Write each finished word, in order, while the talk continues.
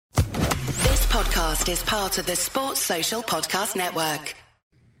podcast is part of the Sports Social Podcast Network.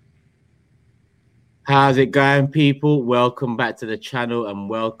 How's it going, people? Welcome back to the channel and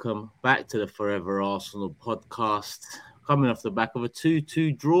welcome back to the Forever Arsenal podcast. Coming off the back of a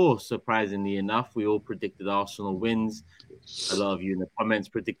 2-2 draw, surprisingly enough. We all predicted Arsenal wins. A lot of you in the comments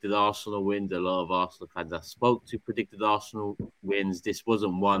predicted Arsenal wins. A lot of Arsenal fans I spoke to predicted Arsenal wins. This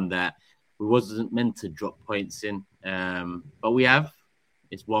wasn't one that we wasn't meant to drop points in, but we have.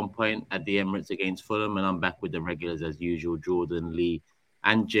 It's 1 point at the Emirates against Fulham, and I'm back with the regulars as usual, Jordan, Lee,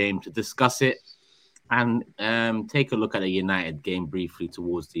 and James, to discuss it and take a look at the United game briefly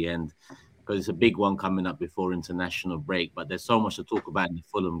towards the end, because it's a big one coming up before international break. But there's so much to talk about in the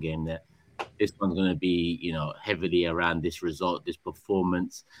Fulham game that this one's going to be, heavily around this result, this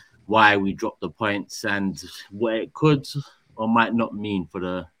performance, why we dropped the points, and what it could or might not mean for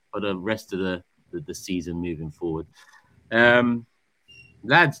the rest of the season moving forward.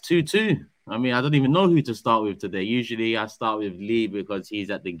 Lads, 2-2. I mean, I don't even know who to start with today. Usually I start with Lee because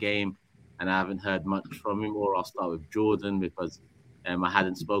he's at the game and I haven't heard much from him, or I'll start with Jordan because I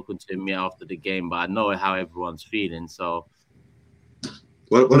hadn't spoken to him yet after the game, but I know how everyone's feeling. So,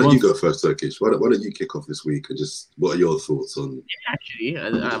 why don't you go first, Turkish? Why don't you kick off this week and just what are your thoughts on? Yeah, actually,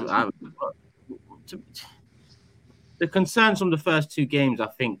 the concerns from the first two games, I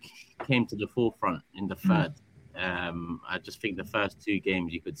think, came to the forefront in the third. I just think the first two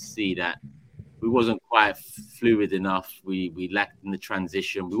games you could see that we wasn't quite fluid enough. We lacked in the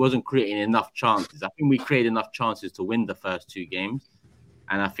transition. We wasn't creating enough chances. I think we created enough chances to win the first two games,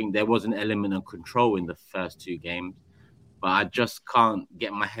 and I think there was an element of control in the first two games. But I just can't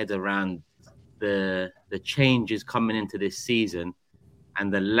get my head around the changes coming into this season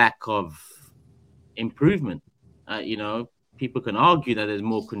and the lack of improvement. People can argue that there's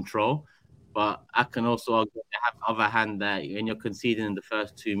more control, but I can also argue on the other hand that when you're conceding in the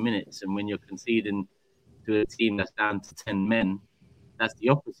first 2 minutes and when you're conceding to a team that's down to 10 men, that's the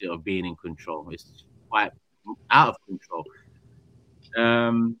opposite of being in control. It's quite out of control.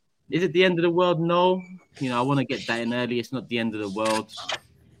 Is it the end of the world? No. I want to get that in early. It's not the end of the world.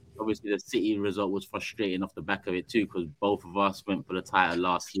 Obviously, the City result was frustrating off the back of it too, because both of us went for the title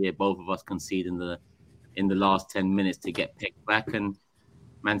last year. Both of us conceded in the last 10 minutes to get picked back, and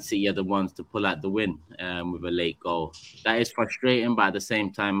Man City are the ones to pull out the win with a late goal. That is frustrating, but at the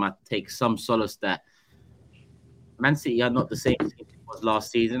same time, I take some solace that Man City are not the same team it was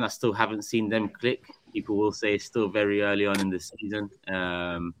last season. I still haven't seen them click. People will say it's still very early on in the season.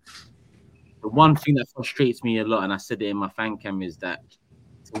 The one thing that frustrates me a lot, and I said it in my fan cam, is that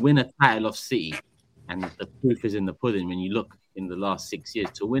to win a title of City, and the proof is in the pudding when you look in the last 6 years,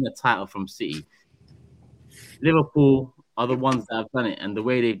 to win a title from City, Liverpool are the ones that have done it, and the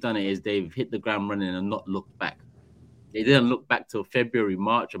way they've done it is they've hit the ground running and not looked back. They didn't look back till February,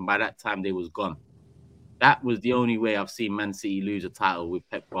 March, and by that time they was gone. That was the only way I've seen Man City lose a title with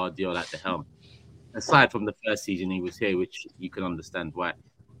Pep Guardiola at the helm. Aside from the first season he was here, which you can understand why.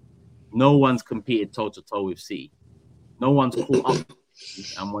 No one's competed toe-to-toe with City. No one's caught up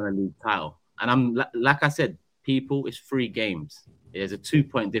and won a league title. And I'm like I said, people, it's 3 games. There's a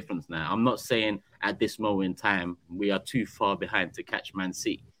 2-point difference now. I'm not saying at this moment in time we are too far behind to catch Man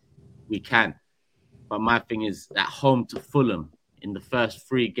City. We can. But my thing is, at home to Fulham in the first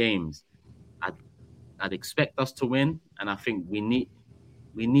 3 games, I'd expect us to win, and I think we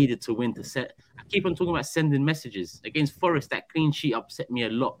needed to win to set. I keep on talking about sending messages. Against Forest, that clean sheet upset me a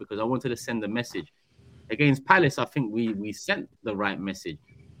lot because I wanted to send a message. Against Palace, I think we sent the right message.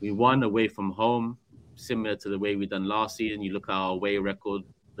 We won away from home, similar to the way we done last season. You look at our away record,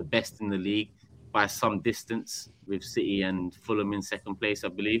 the best in the league by some distance, with City and Fulham in second place, I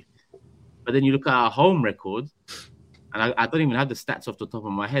believe. But then you look at our home record, and I don't even have the stats off the top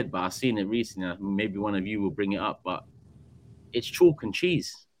of my head, but I've seen it recently. Maybe one of you will bring it up, but it's chalk and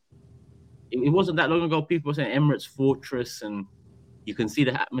cheese. It wasn't that long ago people were saying Emirates Fortress, and you can see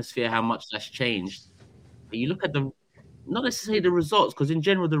the atmosphere, how much that's changed. But you look at not necessarily the results, because in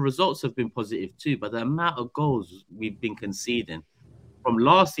general the results have been positive too, but the amount of goals we've been conceding. From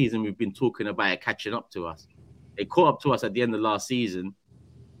last season, we've been talking about it catching up to us. It caught up to us at the end of last season,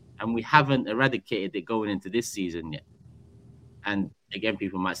 and we haven't eradicated it going into this season yet. And again,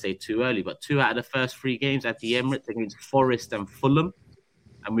 people might say too early, but 2 out of the first 3 games at the Emirates against Forest and Fulham,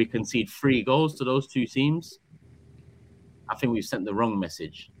 and we concede 3 goals to those 2 teams, I think we've sent the wrong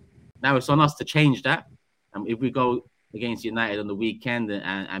message. Now it's on us to change that. And if we go against United on the weekend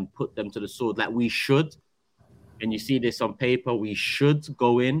and put them to the sword like we should, and you see this on paper, we should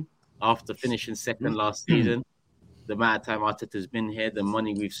go in after finishing second last season. The amount of time Arteta's been here, the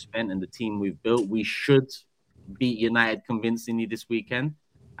money we've spent and the team we've built, we should beat United convincingly this weekend.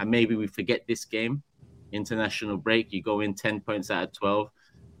 and maybe we forget this game, international break, you go in 10 points out of 12,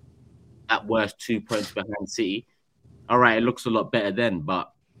 at worst 2 points behind City. All right, it looks a lot better then,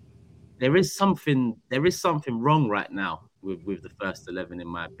 but there is something wrong right now with the first 11, in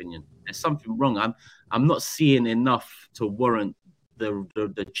my opinion. There's something wrong. I'm not seeing enough to warrant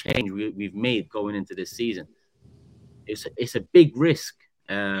the change we've made going into this season. It's a big risk.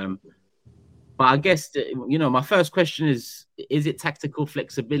 But I guess, my first question is it tactical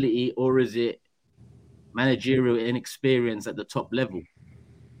flexibility or is it managerial inexperience at the top level?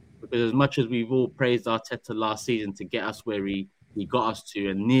 Because as much as we've all praised Arteta last season to get us where he got us to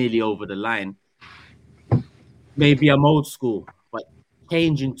and nearly over the line, maybe I'm old school, but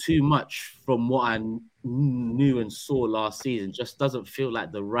changing too much from what I knew and saw last season just doesn't feel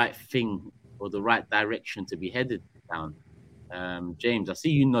like the right thing or the right direction to be headed down. James, I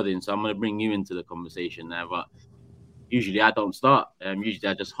see you nodding, so I'm going to bring you into the conversation now. But usually I don't start. Usually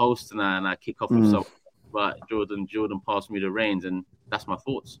I just host and I kick off with something. But Jordan passed me the reins, and that's my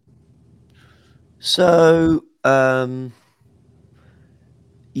thoughts. So,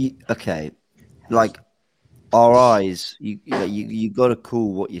 okay, like our eyes, you got to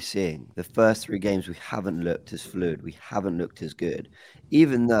call what you're seeing. The first 3 games we haven't looked as fluid, we haven't looked as good,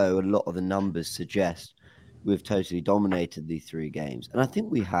 even though a lot of the numbers suggest we've totally dominated these 3 games, and I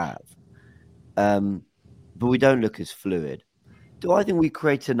think we have. But we don't look as fluid. Do I think we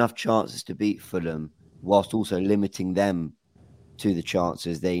created enough chances to beat Fulham whilst also limiting them to the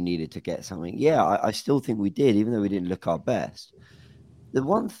chances they needed to get something? Yeah, I still think we did, even though we didn't look our best. The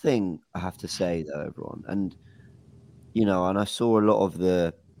one thing I have to say, though, everyone, and I saw a lot of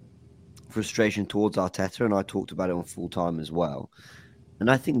the frustration towards Arteta, and I talked about it on Full Time as well. And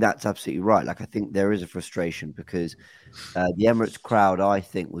I think that's absolutely right. Like, I think there is a frustration because the Emirates crowd, I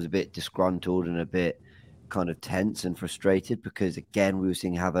think, was a bit disgruntled and a bit kind of tense and frustrated because, again, we were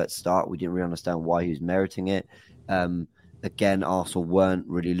seeing Havertz start. We didn't really understand why he was meriting it. Again, Arsenal weren't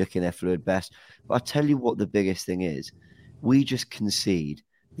really looking their fluid best. But I'll tell you what the biggest thing is. We just concede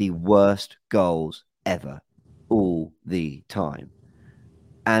the worst goals ever all the time.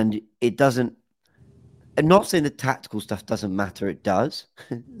 And it doesn't. I'm not saying the tactical stuff doesn't matter. It does.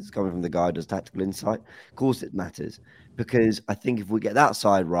 It's coming from the guy who does tactical insight. Of course it matters. Because I think if we get that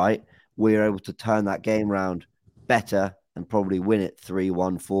side right, we're able to turn that game around better and probably win it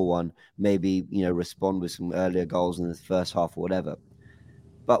 3-1, 4-1, maybe, respond with some earlier goals in the first half or whatever.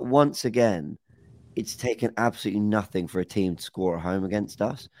 But once again, it's taken absolutely nothing for a team to score at home against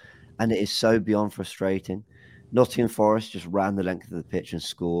us. And it is so beyond frustrating. Nottingham Forest just ran the length of the pitch and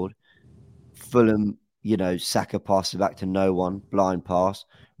scored. Fulham, Saka passes back to no one, blind pass.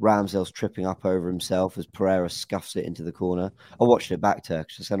 Ramsdale's tripping up over himself as Pereira scuffs it into the corner. I watched it back,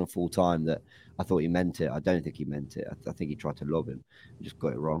 Turkish. I said on Full Time that I thought he meant it. I don't think he meant it. I think he tried to lob him. He just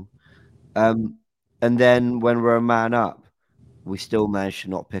got it wrong. And then when we're a man up, we still managed to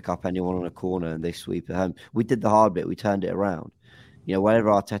not pick up anyone on a corner and they sweep it home. We did the hard bit. We turned it around. Whatever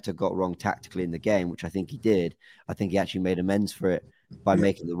Arteta got wrong tactically in the game, which I think he did, I think he actually made amends for it by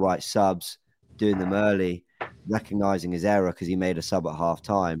making the right subs, doing them early, recognizing his error because he made a sub at half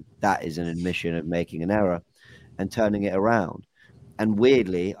time. That is an admission of making an error and turning it around. And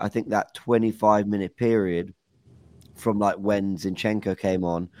weirdly, I think that 25-minute period from like when Zinchenko came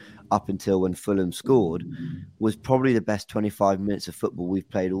on up until when Fulham scored was probably the best 25 minutes of football we've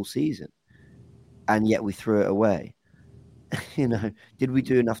played all season. And yet we threw it away. Did we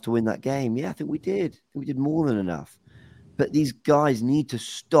do enough to win that game? Yeah, I think we did. We did more than enough. But these guys need to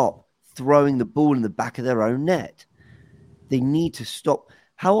stop throwing the ball in the back of their own net. They need to stop.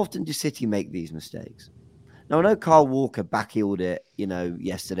 How often do City make these mistakes? Now, I know Kyle Walker backheeled it,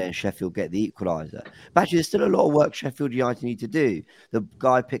 yesterday and Sheffield get the equaliser. But actually, there's still a lot of work Sheffield United need to do. The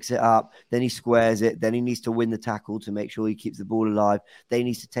guy picks it up, then he squares it, then he needs to win the tackle to make sure he keeps the ball alive. Then he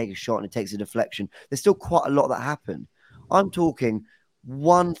needs to take a shot and it takes a deflection. There's still quite a lot that happened. I'm talking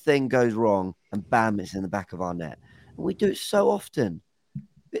one thing goes wrong and bam, it's in the back of our net. And we do it so often.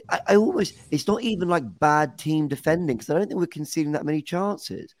 I almost, it's not even like bad team defending because I don't think we're conceding that many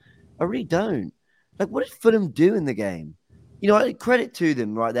chances. I really don't. Like, what did Fulham do in the game? Credit to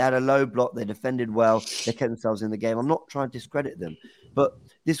them, right? They had a low block. They defended well. They kept themselves in the game. I'm not trying to discredit them. But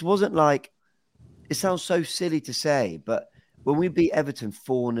this wasn't like, it sounds so silly to say, but when we beat Everton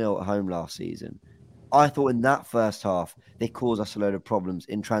 4-0 at home last season, I thought in that first half, they caused us a load of problems.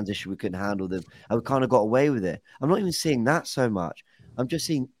 In transition, we couldn't handle them. And we kind of got away with it. I'm not even seeing that so much. I'm just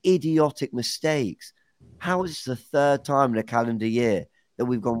seeing idiotic mistakes. How is this the third time in a calendar year that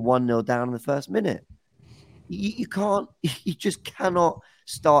we've gone 1-0 down in the first minute? You just cannot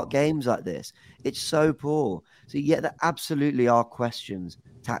start games like this. It's so poor. So, yeah, there absolutely are questions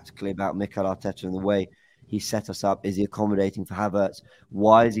tactically about Mikel Arteta and the way he set us up. Is he accommodating for Havertz?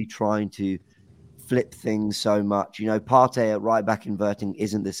 Why is he trying to flip things so much? You know, Partey at right back inverting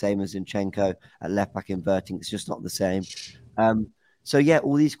isn't the same as Zinchenko at left back inverting. It's just not the same. So, yeah,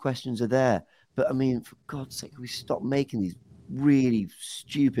 all these questions are there. But, I mean, for God's sake, we stop making these really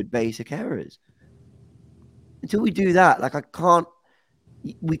stupid basic errors. Until we do that, like,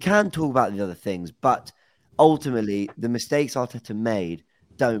 we can talk about the other things, but ultimately, the mistakes Arteta made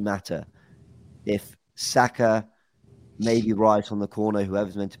don't matter. If Saka, maybe Rice on the corner,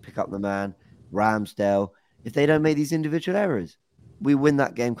 whoever's meant to pick up the man, Ramsdale, if they don't make these individual errors, we win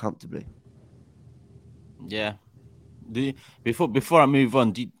that game comfortably. Yeah. Before I move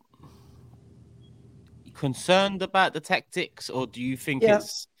on, you concerned about the tactics, or do you think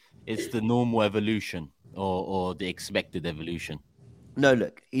it's the normal evolution or the expected evolution? No,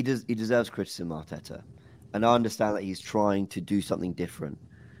 look, he deserves criticism, Arteta. And I understand that he's trying to do something different,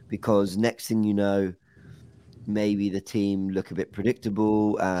 because next thing you know, maybe the team look a bit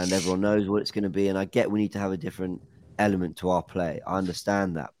predictable and everyone knows what it's going to be. And I get we need to have a different element to our play. I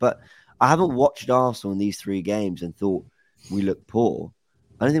understand that. But I haven't watched Arsenal in these 3 games and thought we look poor.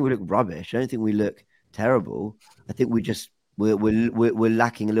 I don't think we look rubbish. I don't think we look terrible. I think we're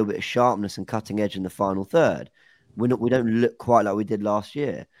lacking a little bit of sharpness and cutting edge in the final third. We don't look quite like we did last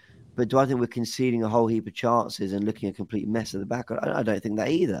year. But do I think we're conceding a whole heap of chances and looking a complete mess at the back? I don't think that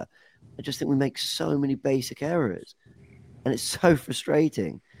either. I just think we make so many basic errors, and it's so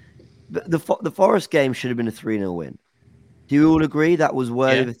frustrating. But the Forest game should have been a 3-0 win. Do you all agree that was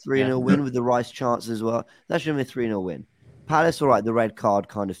worthy of a 3-0 win with the Rice chance as well? That should have been a 3-0 win. Palace, all right, the red card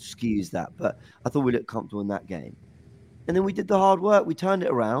kind of skews that, but I thought we looked comfortable in that game. And then we did the hard work. We turned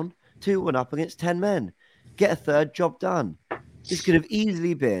it around, 2-1 up against 10 men. Get a third, job done. This could have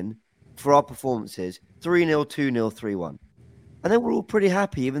easily been, for our performances, 3-0, 2-0, 3-1. And then we're all pretty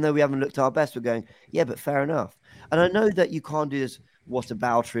happy, even though we haven't looked our best. We're going, yeah, but fair enough. And I know that you can't do this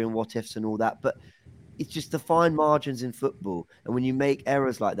whataboutery and what ifs and all that, but it's just the fine margins in football. And when you make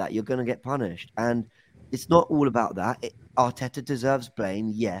errors like that, you're going to get punished. And it's not all about that. Arteta deserves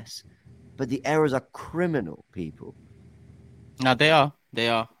blame, yes, but the errors are criminal, people. No, they are.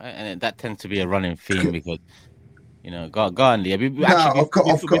 And that tends to be a running theme because, you know, go on, Lee.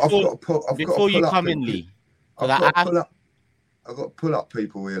 Before you come in, Lee. I've got to pull up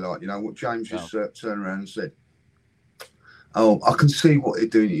people here, like, you know, what James just turned around and said. Oh, I can see what they're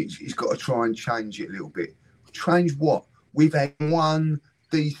doing. He's got to try and change it a little bit. Change what? We've had one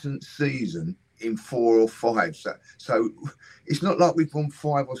decent season in 4 or 5. So it's not like we've won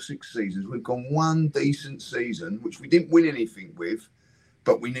 5 or 6 seasons. We've gone one decent season, which we didn't win anything with,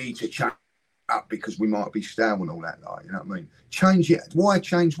 but we need to change up because we might be stale and all that. Like, you know what I mean? Change it. Why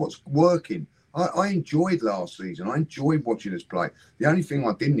change what's working? I enjoyed last season. I enjoyed watching us play. The only thing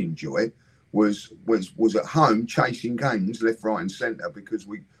I didn't enjoy was at home chasing games left, right, and centre because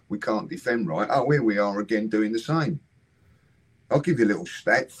we can't defend right. Oh, here we are again doing the same. I'll give you a little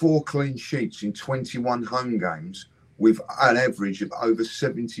stat: 4 clean sheets in 21 home games with an average of over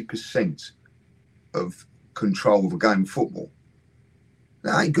 70% of control of a game of football.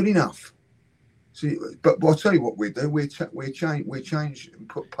 That ain't good enough. See, but I'll tell you what we do: we change and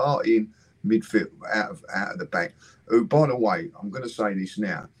put Partey in midfield out of the back. Who, by the way, I'm going to say this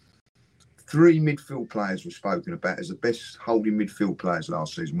now. 3 midfield players were spoken about as the best holding midfield players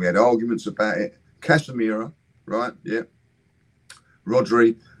last season. We had arguments about it. Casemiro, right? Yeah.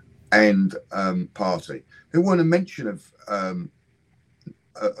 Rodri and Partey. There weren't a mention of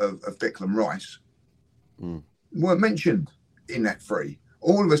Declan Rice. Weren't mentioned in that 3.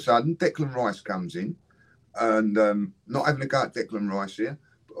 All of a sudden, Declan Rice comes in, and not having a go at Declan Rice here,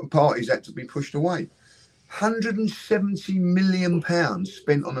 Partey's had to be pushed away. £170 million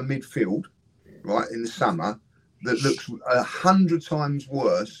spent on a midfield, right, in the summer that looks 100 times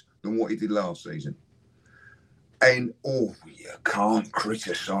worse than what he did last season. And you can't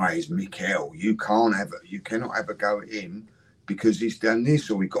criticise Mikel. You cannot have a go at him because he's done this,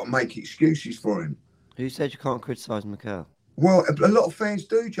 or we've got to make excuses for him. Who said you can't criticise Mikel? Well, a lot of fans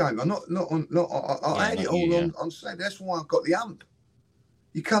do, James. I had it all on Saturday. That's why I've got the ump.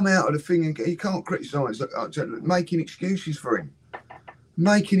 You come out of the thing and you can't criticise, making excuses for him.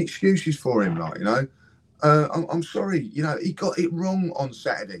 Like, you know. I'm sorry, you know, he got it wrong on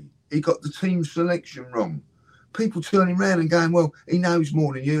Saturday. He got the team selection wrong. People turning around and going, well, he knows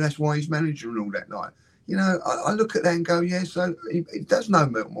more than you, that's why he's manager and all that. Like, you know, I look at that and go, yeah, so he does know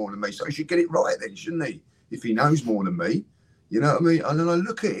more than me, so he should get it right then, shouldn't he? If he knows more than me, you know what I mean? And then I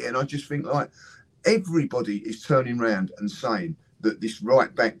look at it and I just think, like, everybody is turning around and saying that this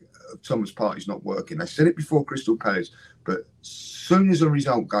right back Thomas Partey's not working. They said it before Crystal Palace, but as soon as a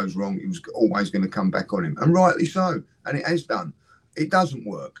result goes wrong, it was always going to come back on him, and rightly so. And it has done. It doesn't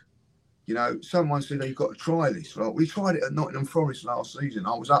work. You know, someone said, you've got to try this. Like, we tried it at Nottingham Forest last season.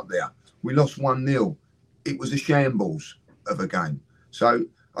 I was up there. We lost 1-0. It was a shambles of a game. So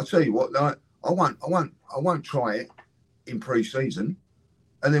I'll tell you what, like, I won't try it in pre-season,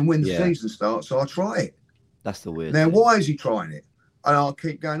 and then when the season starts, I'll try it. That's the weird Now, thing. why is he trying it? And I'll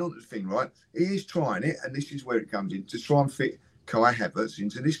keep going on to the thing, right? He is trying it, and this is where it comes in, to try and fit Kai Havertz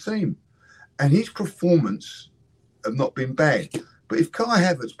into this team. And his performance have not been bad. But if Kai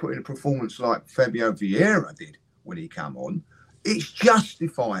Havertz put in a performance like Fabio Vieira did when he came on, it's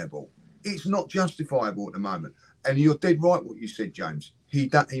justifiable. It's not justifiable at the moment. And you're dead right what you said, James. He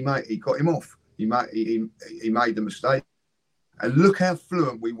got him off. He made the mistake. And look how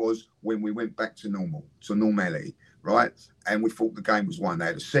fluent we was when we went back to normality, right? And we thought the game was won. They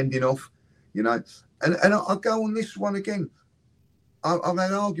had a sending off, you know. And I'll go on this one again. I've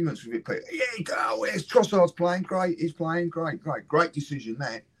had arguments with it, Peter. It's Trossard's playing great. He's playing great. Great decision,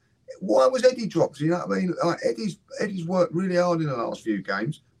 that. Why was Eddie dropped? You know what I mean? Like, Eddie's worked really hard in the last few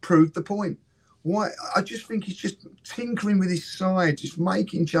games, proved the point. Why? I just think he's just tinkering with his side, just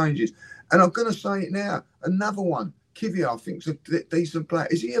making changes. And I'm going to say it now. Another one. Kivia, I think, is a decent player.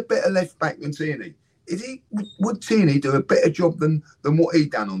 Is he a better left back than Tierney? Would Tierney do a better job than what he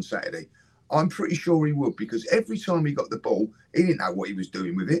done on Saturday? I'm pretty sure he would, because every time he got the ball, he didn't know what he was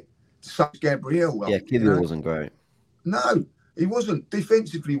doing with it. Such Gabriel. Yeah, Kivia wasn't great. No, he wasn't.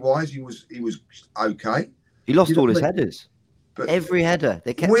 Defensively wise, he was okay. He lost all his headers. But every header.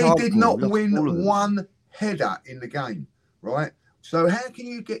 They kept we did not win one header in the game, right? So how can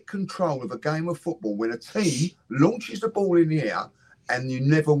you get control of a game of football when a team launches the ball in the air and you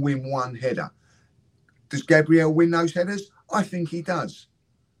never win one header? Does Gabriel win those headers? I think he does.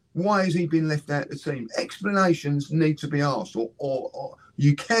 Why has he been left out of the team? Explanations need to be asked, or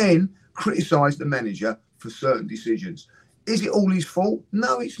you can criticise the manager for certain decisions. Is it all his fault?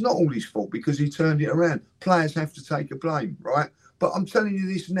 No, it's not all his fault, because he turned it around. Players have to take a blame, right? But I'm telling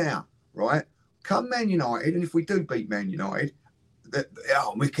you this now, right? Come Man United, and if we do beat Man United,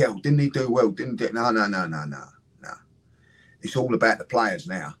 Mikel, didn't he do well? No. It's all about the players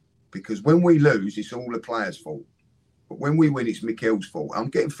now, because when we lose, it's all the players' fault. But when we win, it's Mikel's fault. I'm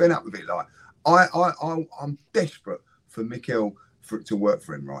getting fed up with it. Like I'm desperate for Mikel for it to work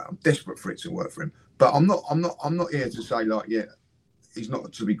for him, right? I'm desperate for it to work for him. But I'm not here to say, like, yeah, he's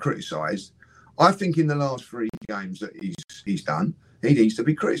not to be criticised. I think in the last 3 games that he's done, he needs to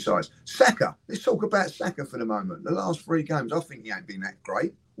be criticised. Saka, let's talk about Saka for the moment. The last 3 games, I think he ain't been that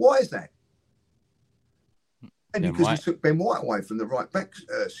great. Why is that? And because he took Ben White away from the right back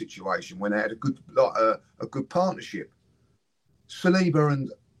situation when they had a good partnership. Saliba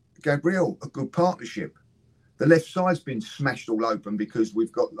and Gabriel, a good partnership. The left side's been smashed all open because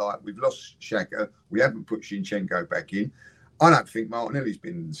we've lost Xhaka. We haven't put Zinchenko back in. I don't think Martinelli's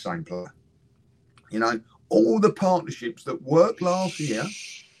been the same player. You know, all the partnerships that worked last year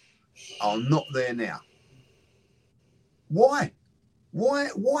are not there now. Why?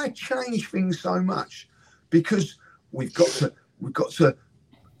 Why change things so much? Because we've got to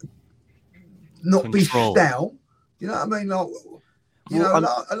not be stale. You know what I mean? Like, you know,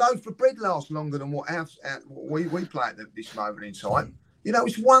 a loaf of bread lasts longer than what we play at this moment in time. You know,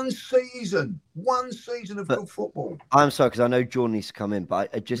 it's one season of good football. I'm sorry, because I know Jordan needs to come in,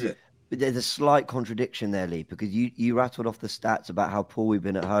 but but there's a slight contradiction there, Lee, because you rattled off the stats about how poor we've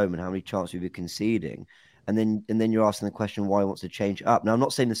been at home and how many chances we've been conceding. And then you're asking the question why he wants to change it up. Now, I'm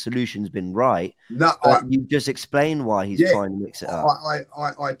not saying the solution's been right. No, you just explain why he's trying to mix it up.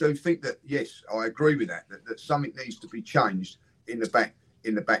 I do think that, yes, I agree with that something needs to be changed in the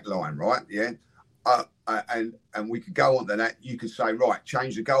back line, right? Yeah. And we could go on to that. You could say, right,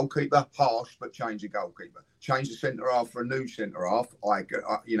 change the goalkeeper, harsh, but change the goalkeeper. Change the centre half for a new centre half.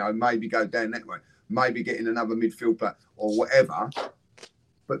 Maybe go down that way. Maybe get in another midfield player or whatever.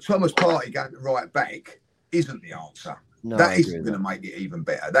 But Thomas Partey going to right back isn't the answer. No, that isn't going to make it even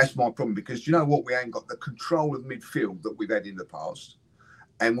better. That's my problem, because you know what? We ain't got the control of midfield that we've had in the past,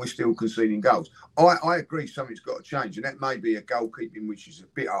 and we're still conceding goals. I agree something's got to change, and that may be a goalkeeping which is a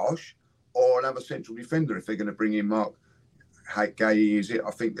bit harsh, or another central defender if they're going to bring in Mark Gay, is it?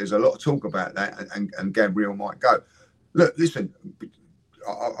 I think there's a lot of talk about that, and Gabriel might go. Look, listen,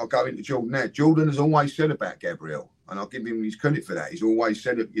 I'll go into Jordan now. Jordan has always said about Gabriel, and I'll give him his credit for that. He's always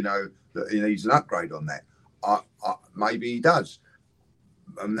said, that he needs an upgrade on that. Maybe he does,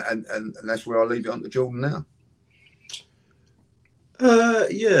 and that's where I'll leave it on to Jordan now.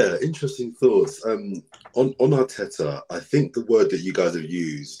 Interesting thoughts. On Arteta, I think the word that you guys have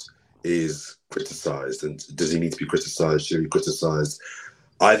used is criticised, and does he need to be criticised? Should he be criticised?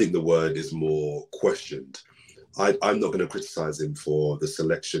 I think the word is more questioned. I'm not going to criticise him for the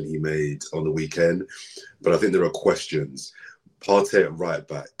selection he made on the weekend, but I think there are questions. Partey at right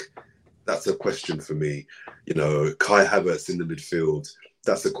back, that's a question for me. You know, Kai Havertz in the midfield,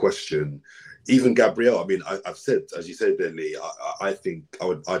 that's a question. Even Gabriel, I mean, I've said, as you said there, Lee, I think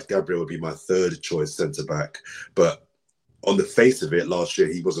Gabriel would be my third choice centre back. But on the face of it, last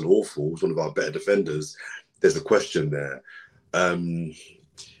year he wasn't awful. He was one of our better defenders. There's a question there.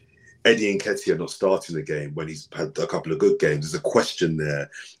 Eddie Nketiah not starting the game when he's had a couple of good games. There's a question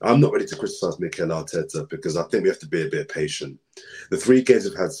there. I'm not ready to criticise Mikel Arteta because I think we have to be a bit patient. The 3 games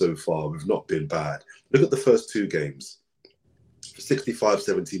we've had so far have not been bad. Look at the first 2 games. For 65,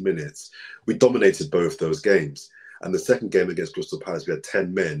 70 minutes, we dominated both those games. And the second game against Crystal Palace, we had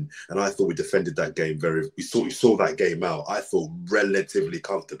 10 men, and I thought we defended that game we saw that game out, I thought, relatively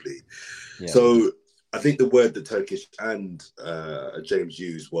comfortably. Yeah. So I think the word that Turkish and James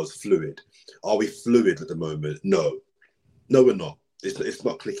used was fluid. Are we fluid at the moment? No, we're not. It's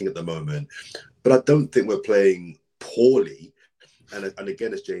not clicking at the moment. But I don't think we're playing poorly. And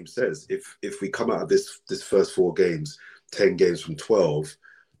again, as James says, if we come out of this first 4 games, 10 games from 12,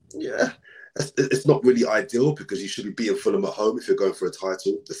 yeah, it's not really ideal because you should be beating Fulham at home if you're going for a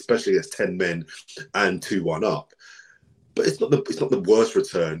title, especially against 10 men and 2-1 up. But it's not the worst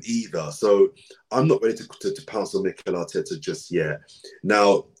return either. So I'm not ready to pounce on Mikel Arteta just yet.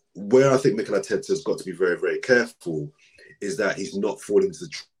 Now, where I think Mikel Arteta's got to be very, very careful is that he's not falling into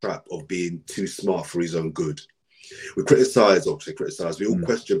the trap of being too smart for his own good. We all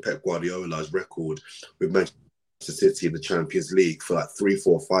question Pep Guardiola's record with Manchester City in the Champions League for like 3,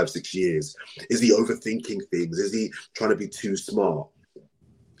 4, 5, 6 years. Is he overthinking things? Is he trying to be too smart?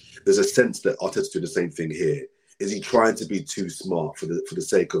 There's a sense that Arteta's doing the same thing here. Is he trying to be too smart for the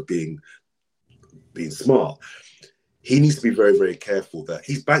sake of being smart? He needs to be very, very careful that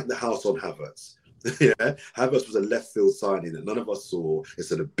he's banked the house on Havertz. Yeah, Havertz was a left field signing that none of us saw. It's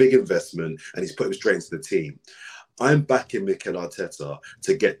a big investment, and he's put him straight into the team. I'm backing Mikel Arteta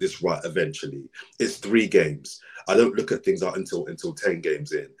to get this right eventually. It's 3 games. I don't look at things out until 10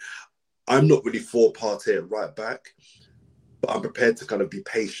 games in. I'm not really for Partey at right back, but I'm prepared to kind of be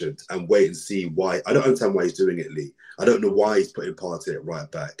patient and wait and see why. I don't understand why he's doing it, Lee. I don't know why he's putting Partey at right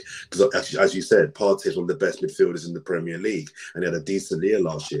back. Because as you said, Partey is one of the best midfielders in the Premier League and he had a decent year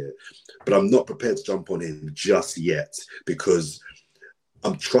last year. But I'm not prepared to jump on him just yet because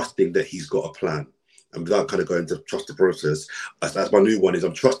I'm trusting that he's got a plan. And without kind of going to trust the process, that's my new one, is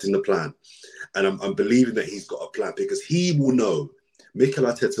I'm trusting the plan. And I'm believing that he's got a plan because he will know, Mikel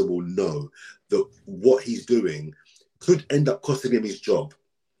Arteta will know that what he's doing could end up costing him his job.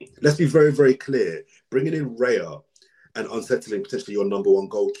 Let's be very, very clear. Bringing in Raya and unsettling potentially your number 1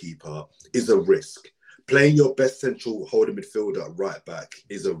 goalkeeper is a risk. Playing your best central holding midfielder at right back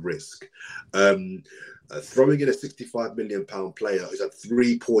is a risk. Throwing in a £65 million player who's had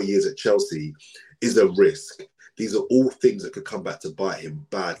 3 poor years at Chelsea is a risk. These are all things that could come back to bite him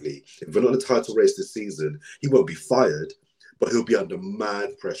badly. If we're not in the title race this season, he won't be fired, but he'll be under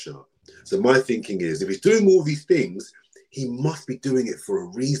mad pressure. So my thinking is, if he's doing all these things, he must be doing it for a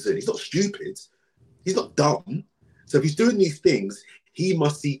reason. He's not stupid. He's not dumb. So if he's doing these things, he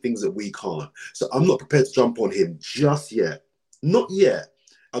must see things that we can't. So I'm not prepared to jump on him just yet. Not yet.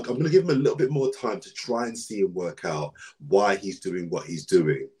 I'm going to give him a little bit more time to try and see and work out why he's doing what he's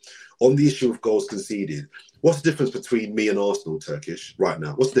doing. On the issue of goals conceded, what's the difference between me and Arsenal, Turkish, right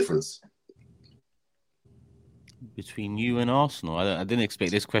now? What's the difference? Between you and Arsenal? I didn't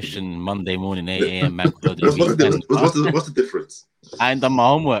expect this question Monday morning, 8 a.m. What's the difference? I ain't done my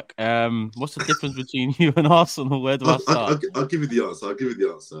homework. What's the difference between you and Arsenal? Where do I start? I'll give you the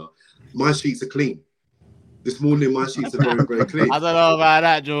answer. My sheets are clean. This morning, my sheets are very, very clean. I don't know about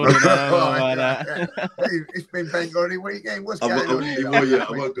that, Jordan. It's been bank holiday weekend. What's going on? I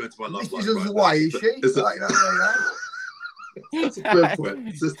won't go into my love life. Mrs. away, is she? It's a fair point.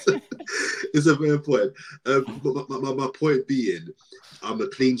 It's a fair point. My point being, I'm a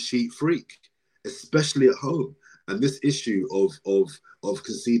clean sheet freak, especially at home. And this issue of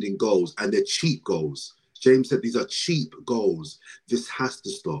conceding goals, and they're cheap goals. James said these are cheap goals. This has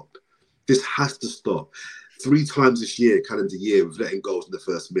to stop. 3 times this calendar year, we've letting goals in the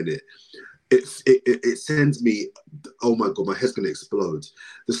first minute. It sends me, oh my God, my head's going to explode.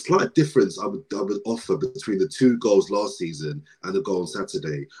 The slight difference I would offer between the 2 goals last season and the goal on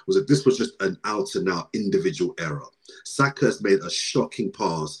Saturday was that this was just an out-and-out individual error. Saka has made a shocking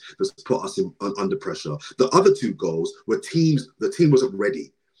pass that's put us under pressure. The other 2 goals were the team wasn't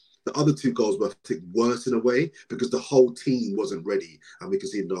ready. The other 2 goals were, I think, worse in a way because the whole team wasn't ready and we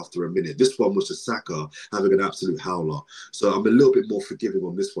conceded after a minute. This one was just Saka having an absolute howler. So I'm a little bit more forgiving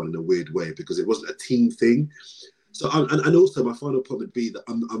on this one in a weird way because it wasn't a team thing. So and also my final point would be that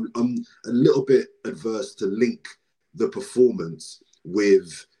I'm a little bit adverse to link the performance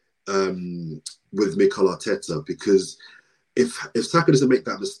with Mikel Arteta because if Saka doesn't make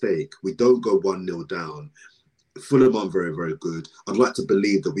that mistake, we don't go 1-0 down. Fulham aren't very, very good. I'd like to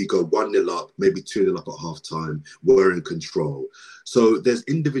believe that we go 1-0 up, maybe 2-0 up at half time. We're in control. So there's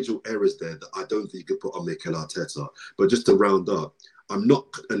individual errors there that I don't think you could put on Mikel Arteta. But just to round up, I'm not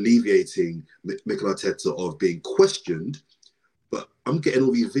alleviating Mikel Arteta of being questioned, but I'm getting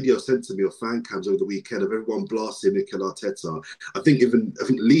all these videos sent to me of fan cams over the weekend of everyone blasting Mikel Arteta. I think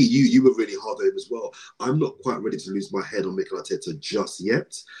Lee, you were really hard on him as well. I'm not quite ready to lose my head on Mikel Arteta just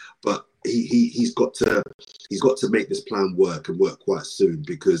yet, but he's got to make this plan work and work quite soon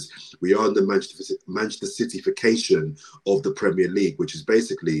because we are in the Manchester Cityfication of the Premier League, which is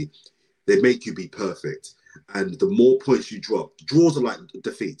basically they make you be perfect. And the more points you drop, draws are like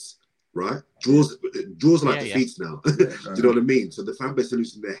defeats, right? Draws are like defeats now. Do you know what I mean? So the fan base are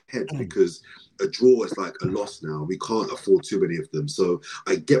losing their head because a draw is like a loss now. We can't afford too many of them. So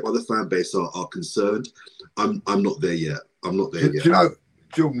I get why the fan base are concerned. I'm not there yet. I'm not there yet. Do you know,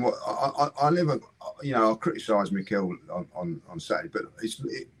 Jordan, I never, I criticise Mikel on Saturday, but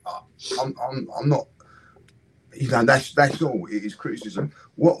I'm not. That's all. It is criticism.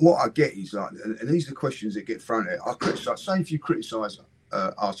 What I get is like, and these are the questions that get thrown at. I criticise. Say if you criticise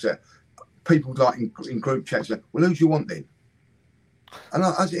Arteta, people like in group chats say, "Well, who do you want then?" And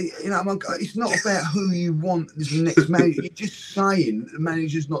it's not about who you want as the next manager. You're just saying the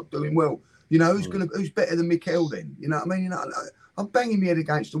manager's not doing well. Who's better than Mikel then? You know what I mean? I'm banging my head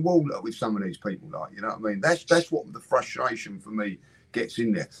against the wall with some of these people. Like, you know what I mean? That's what the frustration for me gets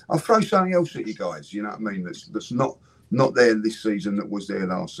in there. I'll throw something else at you guys, you know what I mean, that's not there this season that was there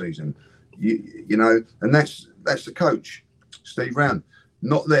last season. And that's the coach, Steve Brown.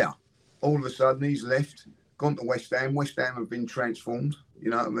 Not there. All of a sudden he's left, gone to West Ham. West Ham have been transformed, you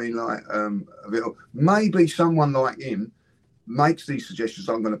know what I mean? Like maybe someone like him makes these suggestions.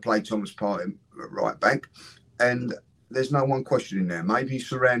 I'm going to play Thomas Partey at right back, and there's no one questioning there. Maybe he's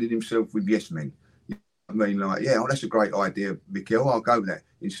surrounded himself with yes men. I mean, like, that's a great idea, Mikel. I'll go with that.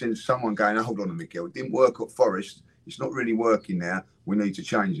 Instead of someone going, hold on, Mikel, it didn't work at Forest. It's not really working now. We need to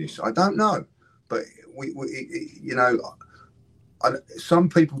change this. I don't know, but some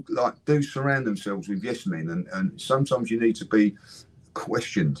people do surround themselves with yes men, and sometimes you need to be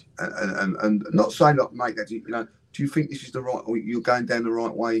questioned and not say mate, that do you think this is the right? Or you're going down the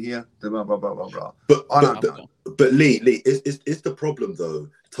right way here? Blah blah blah blah blah. But Lee, is the problem though?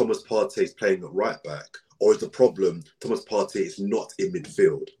 Thomas Partey is playing at right back, or is the problem Thomas Partey is not in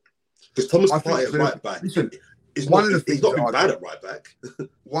midfield? Because Thomas Partey at right back, he's not been bad at right back.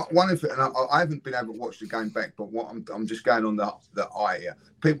 One of it, and I haven't been able to watch the game back, but what I'm just going on the eye here.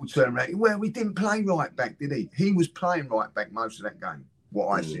 People turn around, well, we didn't play right back, did he? He was playing right back most of that game. What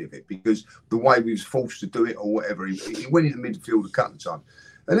I see of it, because the way we was forced to do it or whatever, he went into midfield a couple of times.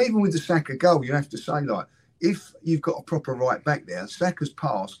 And even with the Saka goal, you have to say, if you've got a proper right back there, Saka's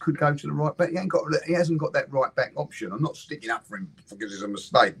pass could go to the right back. He hasn't got that right back option. I'm not sticking up for him because it's a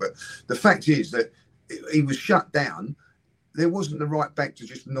mistake, but the fact is that he was shut down. There wasn't the right back to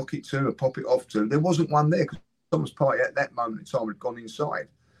just knock it to or pop it off to. There wasn't one there because Thomas Partey at that moment in time had gone inside,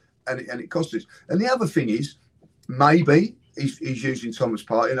 and it cost us. And the other thing is, maybe he's using Thomas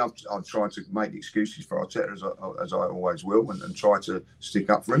Partey, and I've tried to make excuses for Arteta as I always will, and try to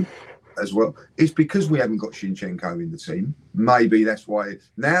stick up for him as well. It's because we haven't got Zinchenko in the team. Maybe that's why.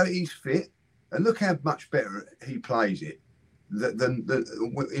 Now he's fit, and look how much better he plays it than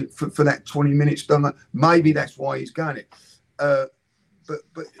for that 20 minutes done. Maybe that's why he's going it. But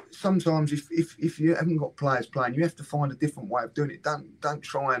sometimes if you haven't got players playing, you have to find a different way of doing it. Don't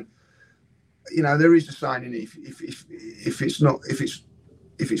try and. There is a saying in it, if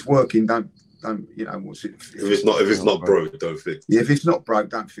it's working, don't what's it? If it's not broke, don't fix it. Yeah, if it's not broke,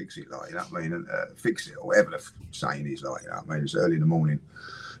 don't fix it. Like, you know what I mean, and fix it, or whatever the saying is. Like, you know what I mean, it's early in the morning,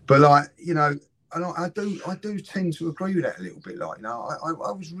 but and I do tend to agree with that a little bit. Like,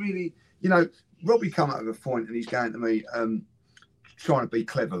 I was really, Robbie come up with a point, and he's going to me, trying to be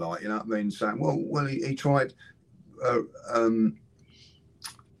clever, like, you know what I mean, saying, well, he tried.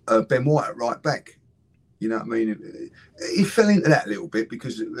 Ben White at right back, you know what I mean? He fell into that a little bit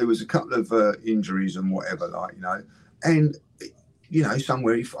because there was a couple of injuries and whatever, and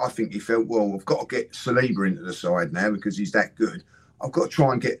somewhere I think he felt, well, I've got to get Saliba into the side now because he's that good. I've got to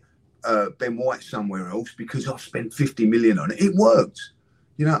try and get Ben White somewhere else because I've spent 50 million on it. It worked,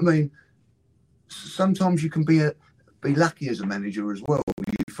 You know what I mean? Sometimes you can be lucky as a manager as well.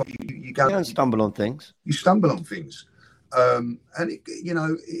 You go and stumble on things. You stumble on things, and and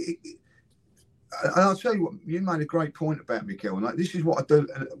I'll tell you what, you made a great point about Mikel. And this is what I do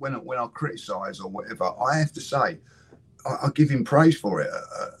when I criticise or whatever. I have to say, I give him praise for it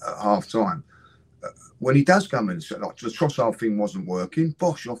at half time. When he does come in, like the Trossard thing wasn't working,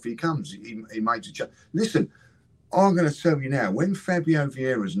 bosh, off he comes. He made a change. Listen, I'm going to tell you now, when Fabio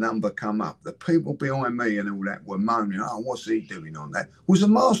Vieira's number come up, the people behind me and all that were moaning, oh, what's he doing on that? It was a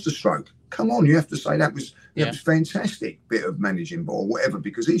masterstroke. Come on, you have to say that was fantastic bit of managing ball, whatever,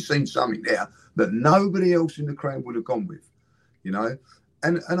 because he's seen something there that nobody else in the crowd would have gone with, you know.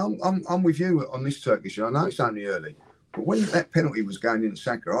 And I'm with you on this Turkish. I know it's only early, but when that penalty was going in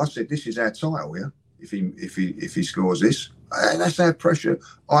Saka, I said, this is our title here. If he scores this, that's our pressure.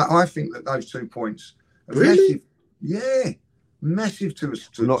 I think that those 2 points are massive. Yeah, massive to us.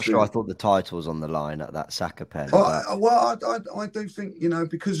 I'm not sure. I thought the title was on the line at that Saka pen. I do think, you know,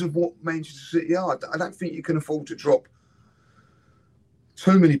 because of what Manchester City are, I don't think you can afford to drop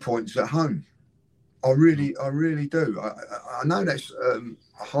too many points at home. I really do. I know that's a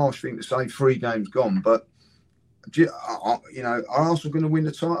harsh thing to say, 3 games gone, but you know, are Arsenal going to win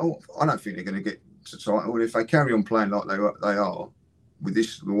the title? I don't think they're going to get to the title. If they carry on playing like they are, with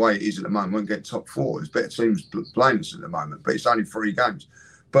the way it is at the moment, won't get top 4. There's better teams playing us at the moment, but it's only 3 games.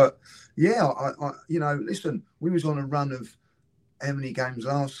 But yeah, I you know, listen, we was on a run of how many games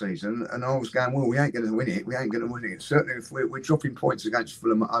last season, and I was going, well, we ain't going to win it. We ain't going to win it. Certainly, if we're dropping points against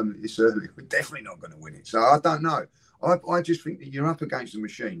Fulham at home this early, we're definitely not going to win it. So I don't know. I just think that you're up against a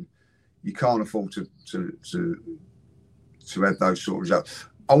machine. You can't afford to have those sort of results.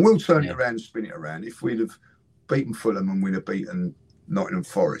 I will turn it around and spin it around. If we'd have beaten Fulham and we'd have beaten Nottingham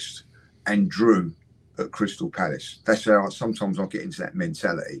Forest and drew at Crystal Palace, that's how sometimes I get into that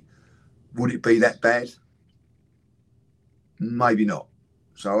mentality. Would it be that bad? Maybe not.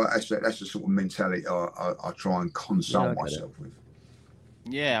 So that's the sort of mentality I try and console myself with.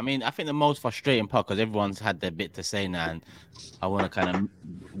 Yeah, I mean, I think the most frustrating part, because everyone's had their bit to say now, and I want to kind of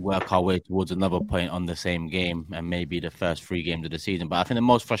work our way towards another point on the same game and maybe the first 3 games of the season. But I think the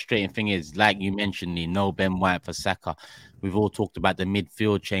most frustrating thing is, like you mentioned, the no Ben White for Saka. We've all talked about the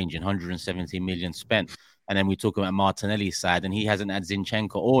midfield change in 170 million spent. And then we talk about Martinelli's side, and he hasn't had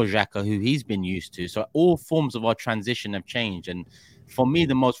Zinchenko or Xhaka, who he's been used to. So all forms of our transition have changed. And for me,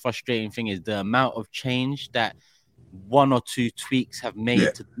 the most frustrating thing is the amount of change that 1 or 2 tweaks have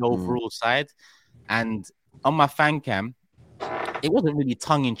made to the overall side. And on my fan cam, it wasn't really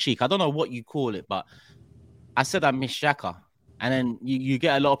tongue-in-cheek. I don't know what you call it, but I said I miss Xhaka. And then you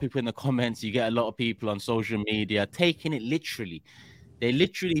get a lot of people in the comments, you get a lot of people on social media taking it literally. They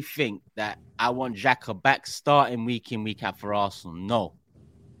literally think that I want Xhaka back starting week in, week out for Arsenal. No.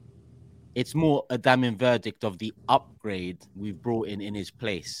 It's more a damning verdict of the upgrade we've brought in his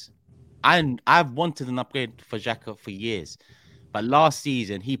place. And I've wanted an upgrade for Xhaka for years. But last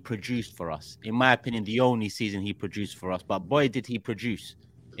season, he produced for us. In my opinion, the only season he produced for us. But boy, did he produce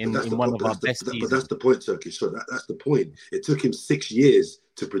in one of our best seasons. But that's the point, Turkish. So that's the point. It took him 6 years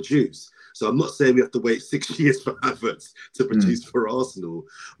to produce. So I'm not saying we have to wait 6 years for Havertz to produce for Arsenal.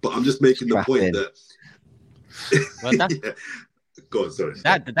 But I'm just making the point that... Well, that's... Go on, sorry.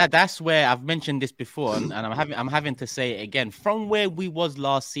 That's where I've mentioned this before, and I'm having to say it again. From where we was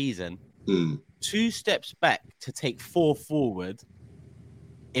last season, 2 steps back to take 4 forward,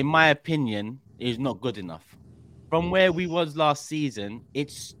 in my opinion, is not good enough. From where we was last season,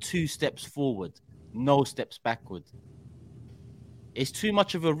 it's 2 steps forward, no steps backward. It's too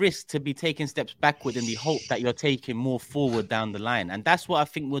much of a risk to be taking steps backward in the hope that you're taking more forward down the line, and that's what I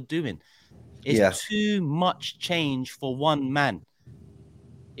think we're doing. It's too much change for one man.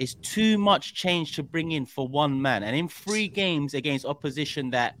 It's too much change to bring in for one man. And in 3 games against opposition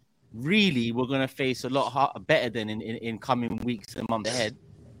that really we're going to face a lot better than in coming weeks and months ahead,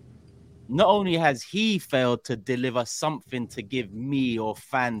 not only has he failed to deliver something to give me or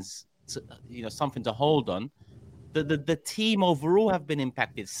fans something to hold on, the team overall have been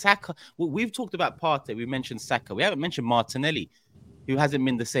impacted. Saka, we've talked about Partey, we mentioned Saka. We haven't mentioned Martinelli, who hasn't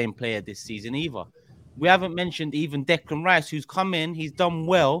been the same player this season either. We haven't mentioned even Declan Rice, who's come in, he's done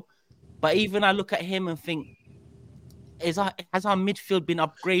well, but even I look at him and think, has our midfield been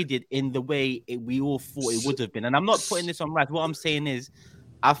upgraded in the way we all thought it would have been? And I'm not putting this on Rice. What I'm saying is,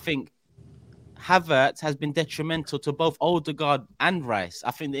 I think Havertz has been detrimental to both Odegaard and Rice.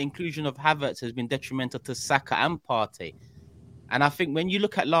 I think the inclusion of Havertz has been detrimental to Saka and Partey. And I think when you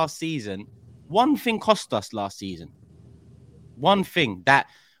look at last season, one thing cost us last season. One thing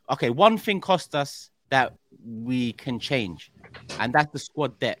cost us that we can change. and that's the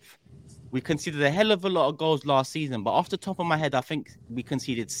squad depth. We conceded a hell of a lot of goals last season, but off the top of my head, I think we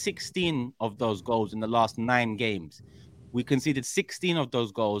conceded 16 of those goals in the last 9 games. We conceded 16 of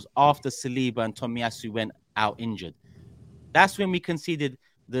those goals after Saliba and Tomiyasu went out injured. That's when we conceded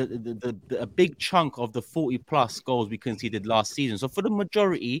a big chunk of the 40-plus goals we conceded last season. So for the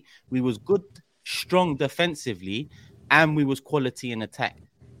majority, we was good, strong defensively, and we was quality in attack.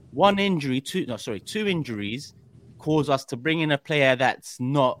 Two injuries caused us to bring in a player that's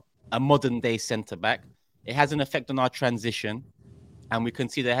not a modern-day centre-back. It has an effect on our transition, and we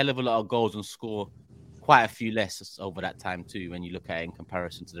concede a hell of a lot of goals and score quite a few less over that time too, when you look at it in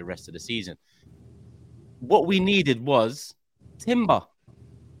comparison to the rest of the season. What we needed was Timber.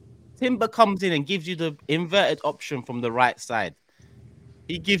 Timber comes in and gives you the inverted option from the right side.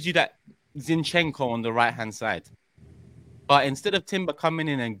 He gives you that Zinchenko on the right-hand side. But instead of Timber coming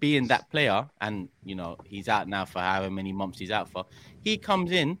in and being that player, and, you know, he's out now for however many months he's out for, he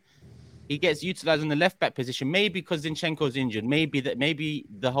comes in, he gets utilized in the left-back position, maybe because Zinchenko's injured, maybe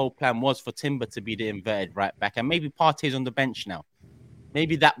the whole plan was for Timber to be the inverted right-back, and maybe Partey's on the bench now.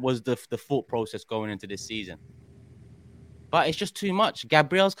 Maybe that was the thought process going into this season. But it's just too much.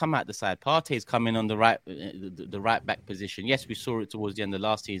 Gabriel's come out the side. Partey's coming on the right back position. Yes, we saw it towards the end of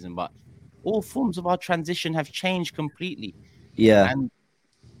last season, but all forms of our transition have changed completely. Yeah. And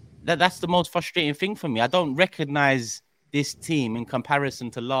that's the most frustrating thing for me. I don't recognize this team in comparison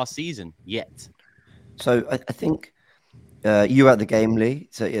to last season yet. So I think you were at the game, Lee.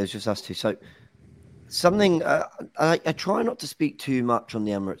 So yeah, it was just us two. So something I try not to speak too much on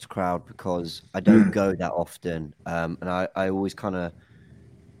the Emirates crowd because I don't go that often, and I always kind of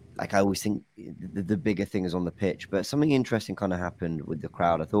I always think the bigger thing is on the pitch. But something interesting kind of happened with the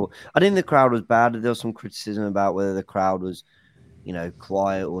crowd. I didn't think the crowd was bad. There was some criticism about whether the crowd was, you know,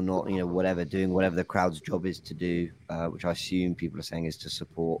 quiet or not, you know, whatever, doing whatever the crowd's job is to do, which I assume people are saying is to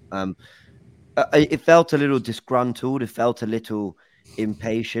support. It felt a little disgruntled. It felt a little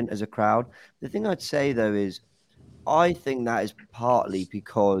impatient as a crowd. The thing I'd say though is I think that is partly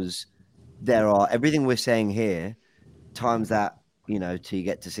because there are everything we're saying here times that, you know, till you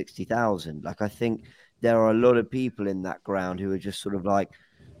get to 60,000. Like, I think there are a lot of people in that ground who are just sort of like,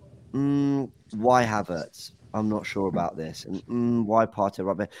 why Havertz? I'm not sure about this. And why Partey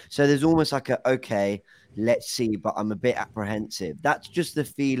right there? So there's almost like okay, let's see, but I'm a bit apprehensive. That's just the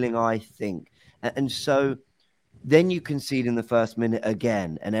feeling I think. And so then you concede in the first minute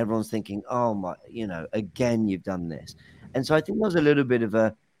again, and everyone's thinking, oh my, you know, again, you've done this. And so I think there's a little bit of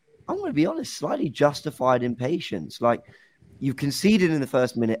I'm going to be honest, slightly justified impatience. Like, you've conceded in the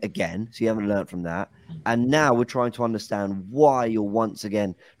first minute again, so you haven't learned from that. And now we're trying to understand why you're once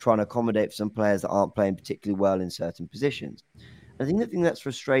again trying to accommodate for some players that aren't playing particularly well in certain positions. I think the thing that's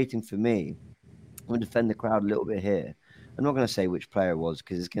frustrating for me, I'm going to defend the crowd a little bit here. I'm not going to say which player it was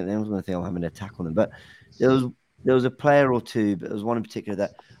because everyone's going to think I'm having an attack on them. But there was a player or two, but there was one in particular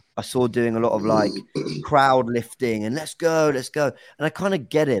that I saw doing a lot of like crowd lifting and let's go. And I kind of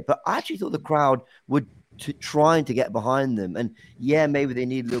get it. But I actually thought the crowd were trying to get behind them. And yeah, maybe they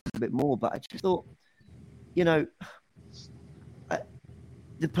need a little bit more. But I just thought, you know,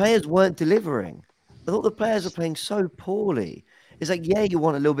 the players weren't delivering. I thought the players were playing so poorly. It's like, yeah, you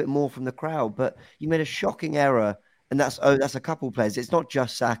want a little bit more from the crowd, but you made a shocking error. And that's a couple of players. It's not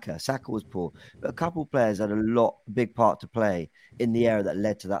just Saka. Saka was poor, but a couple of players had a big part to play in the error that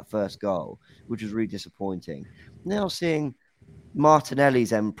led to that first goal, which was really disappointing. Now seeing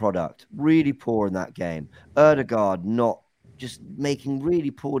Martinelli's end product really poor in that game. Ødegaard not just making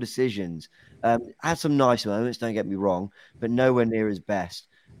really poor decisions. Had some nice moments, don't get me wrong, but nowhere near his best.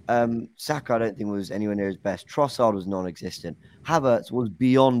 Saka, I don't think was anywhere near his best. Trossard was non-existent. Havertz was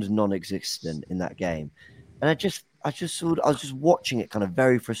beyond non-existent in that game. And I was just watching it kind of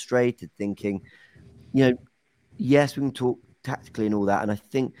very frustrated, thinking, you know, yes, we can talk tactically and all that. And I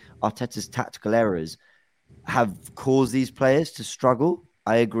think Arteta's tactical errors have caused these players to struggle.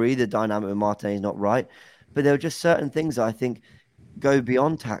 I agree the dynamic with Martinelli is not right. But there are just certain things that I think go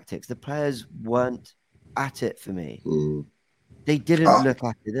beyond tactics. The players weren't at it for me. They didn't look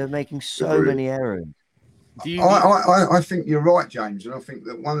at it. They were making so many errors. I think you're right, James, and I think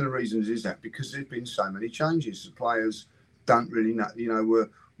that one of the reasons is that because there's been so many changes, the players don't really know, you know,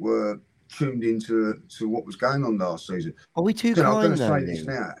 were tuned into what was going on last season. Are we too kind? I'm going to say this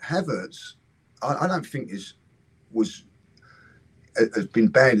now. Havertz, I don't think has been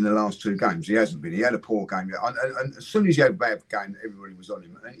bad in the last 2 games. He hasn't been. He had a poor game, and as soon as he had a bad game, everybody was on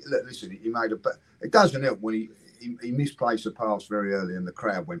him. And listen, he made it doesn't help when he misplaced a pass very early, and the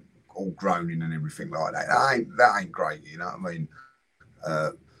crowd went all groaning and everything like that. That ain't great, you know what I mean?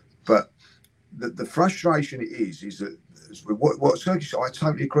 But the frustration is that what Turkish. I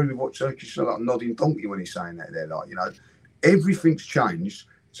totally agree with what Turkish said. Like nodding donkey when he's saying that. They're like, everything's changed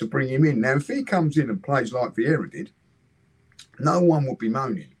to bring him in. Now, if he comes in and plays like Vieira did, no one would be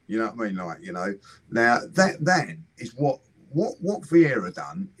moaning. You know what I mean? Now that is what Vieira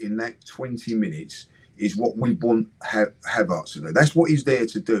done in that 20 minutes is what we want Havertz to do. That's what he's there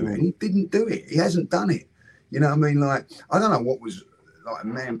to do, and he didn't do it. He hasn't done it. You know what I mean? I don't know what was like a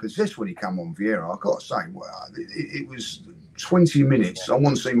man possessed when he come on Vieira. I got to say, it was 20 minutes. I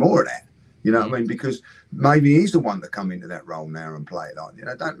want to see more of that. You know what I mean? Because maybe he's the one to come into that role now and play it.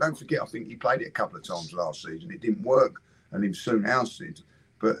 Don't forget. I think he played it a couple of times last season. It didn't work, and he was soon ousted.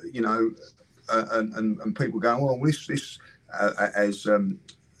 But and people go, well, this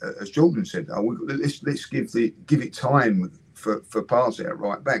as Jordan said, let's give it time for Partey at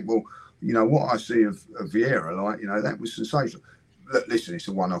right back. Well, what I see of Vieira, that was sensational. Look, listen, it's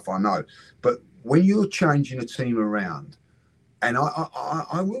a one-off, I know, but when you're changing a team around, and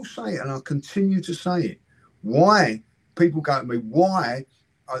I will say it, and I'll continue to say it, why people go to me, why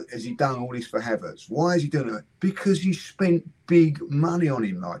has he done all this for Havertz? Why is he doing it? Because he spent big money on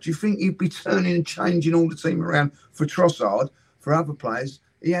him. Do you think he'd be turning and changing all the team around for Trossard, for other players?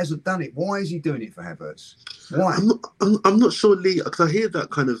 He hasn't done it. Why is he doing it for Havertz? Why? I'm not sure, Lee, because I hear that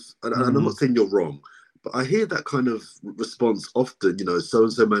kind of, and I'm not saying you're wrong, but I hear that kind of response often,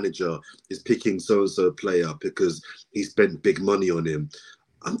 so-and-so manager is picking so-and-so player because he spent big money on him.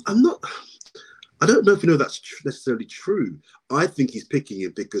 I don't know if that's necessarily true. I think he's picking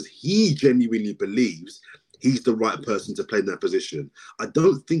him because he genuinely believes he's the right person to play in that position. I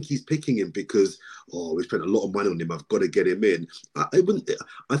don't think he's picking him because, we spent a lot of money on him, I've got to get him in. I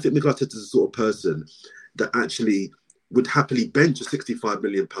think Mikel Arteta is the sort of person that actually would happily bench a £65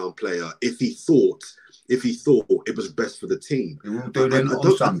 million player if he thought it was best for the team. He will do that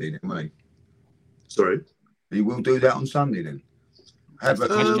on Sunday, then, mate. Sorry? He will do that on Sunday, then.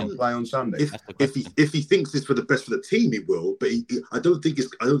 Havertz play on Sunday. If he thinks it's for the best for the team, he will. But I don't think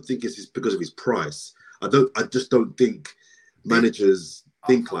it's because of his price. I just don't think managers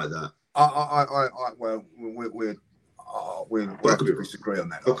think like that. We'll disagree on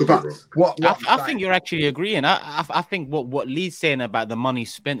that. I think you're actually agreeing. I think what Lee's saying about the money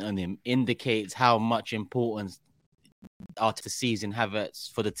spent on him indicates how much importance Arteta sees in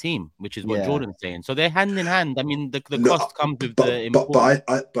Havertz for the team, which is what Jordan's saying. So they're hand in hand. I mean, the cost comes with the importance.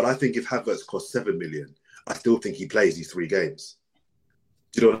 But I think if Havertz costs $7 million, I still think he plays these 3 games.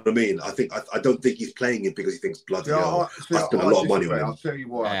 Do you know what I mean? I don't think he's playing it because he thinks bloody hell, I spent a lot of money on him. I'll tell you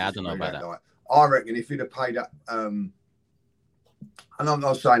why. I don't know about that. I reckon if he'd have paid up, and I'm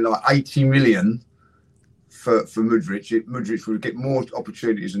not saying 80 million for Mudryk would get more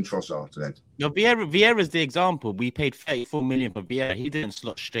opportunities than Trossard then. Vieira's the example. We paid 34 million for Vieira. He didn't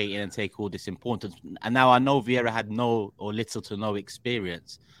slot straight in and take all this importance. And now I know Vieira had no or little to no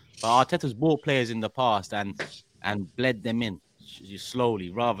experience, but Arteta's bought players in the past and bled them in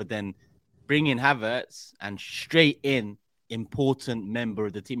slowly rather than bringing Havertz and straight in important member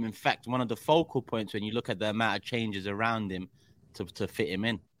of the team. In fact, one of the focal points when you look at the amount of changes around him to fit him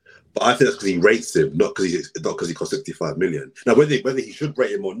in. But I think that's because he rates him, not because he cost 65 million. Now, whether he should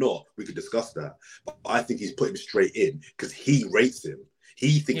rate him or not, we could discuss that. But I think he's put him straight in because he rates him.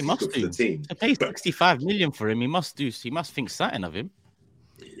 He thinks he's good for the team. To pay 65 million for him, he must think something of him.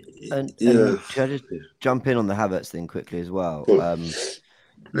 And should I just jump in on the Havertz thing quickly as well?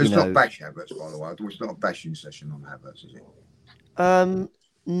 Let's not bash Havertz, by the way. It's not a bashing session on Havertz, is it?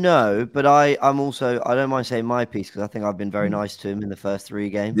 No, but I'm also, I don't mind saying my piece because I think I've been very nice to him in the first 3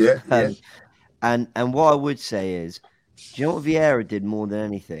 games. Yeah. And what I would say is, do you know what Vieira did more than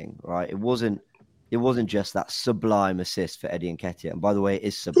anything? Right? It wasn't just that sublime assist for Eddie Nketiah. And by the way, it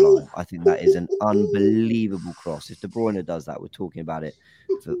is sublime. I think that is an unbelievable cross. If De Bruyne does that, we're talking about it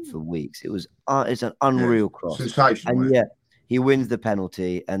for weeks. It's an unreal cross. Sensational. And yet he wins the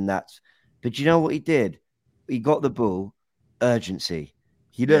penalty, but you know what he did? He got the ball, urgency.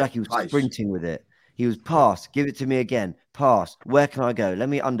 He looked like he was sprinting with it. He was pass, give it to me again, pass. Where can I go? Let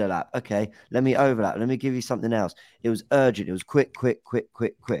me underlap. Okay, let me overlap. Let me give you something else. It was urgent. It was quick.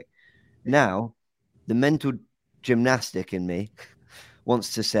 Now, the mental gymnastic in me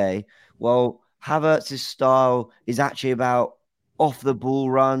wants to say, well, Havertz's style is actually about off the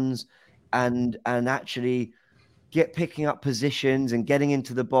ball runs and actually picking up positions and getting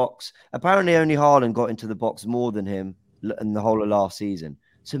into the box. Apparently only Haaland got into the box more than him in the whole of last season.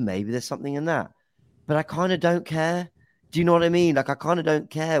 So maybe there's something in that. But I kind of don't care Do you know what I mean? Like, I kind of don't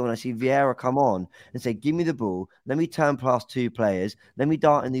care when I see Vieira come on and say, give me the ball. Let me turn past two players. Let me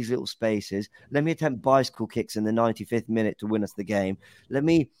dart in these little spaces. Let me attempt bicycle kicks in the 95th minute to win us the game. Let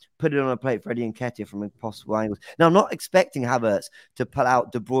me put it on a plate for Eddie Nketiah from impossible angles. Now, I'm not expecting Havertz to pull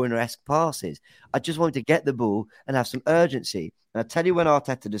out De Bruyne-esque passes. I just want to get the ball and have some urgency. And I tell you when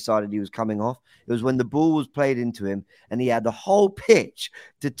Arteta decided he was coming off, it was when the ball was played into him and he had the whole pitch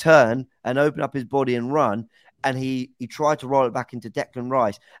to turn and open up his body and run. And he tried to roll it back into Declan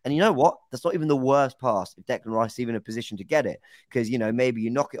Rice. And you know what? That's not even the worst pass if Declan Rice is even in a position to get it. Because, you know, maybe you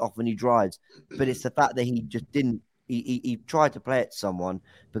knock it off when he drives. But it's the fact that he just didn't. He tried to play it to someone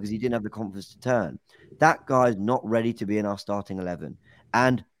because he didn't have the confidence to turn. That guy's not ready to be in our starting 11.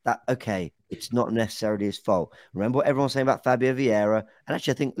 And that, okay, it's not necessarily his fault. Remember what everyone's saying about Fabio Vieira? And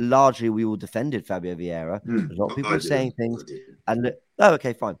actually, I think largely we all defended Fabio Vieira. A lot of people were saying things. And,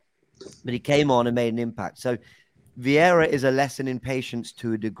 okay, fine. But he came on and made an impact. So Vieira is a lesson in patience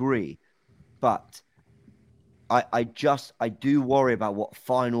to a degree. But I do worry about what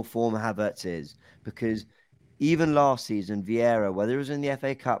final form Havertz is. Because even last season, Vieira, whether it was in the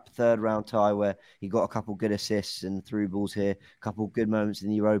FA Cup third round tie where he got a couple good assists and through balls here, a couple good moments in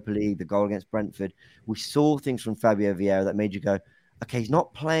the Europa League, the goal against Brentford, we saw things from Fabio Vieira that made you go, okay, he's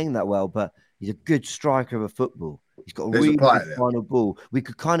not playing that well, but he's a good striker of a football. He's got a really good final ball. We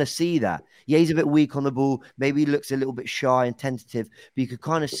could kind of see that. Yeah, he's a bit weak on the ball. Maybe he looks a little bit shy and tentative, but you could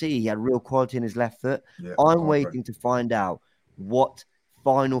kind of see he had real quality in his left foot. Yeah, I'm waiting to find out what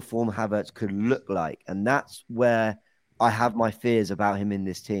final form Havertz could look like. And that's where I have my fears about him in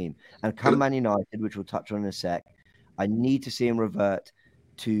this team. And come Man United, which we'll touch on in a sec, I need to see him revert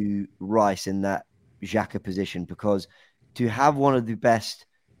to Rice in that Xhaka position, because to have one of the best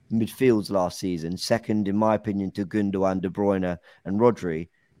midfields last season, second, in my opinion, to Gundogan, De Bruyne and Rodri,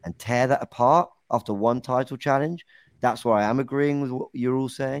 and tear that apart after one title challenge, that's where I am agreeing with what you're all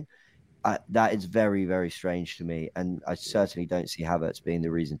saying. That is very, very strange to me, and I certainly don't see Havertz being the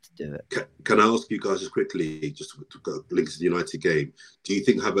reason to do it. Can I ask you guys just quickly, just to link to the United game, do you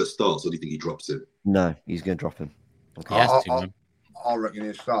think Havertz starts or do you think he drops him? No, he's going to drop him. Okay. I reckon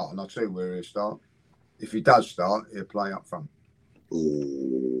he'll start, and I'll tell you where he'll start. If he does start, he'll play up front.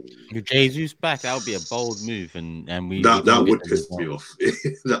 Ooh. With Jesus back, that would be a bold move, and we that would piss me off.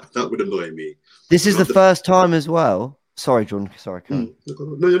 that would annoy me. This is the first time as well. Sorry, John. Sorry, Karen.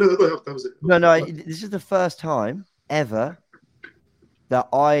 No, that was it. No. This is the first time ever that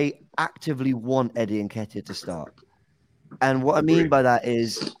I actively want Eddie Nketiah to start. And what I mean by that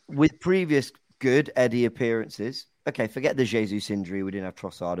is, with previous good Eddie appearances, okay, forget the Jesus injury. We didn't have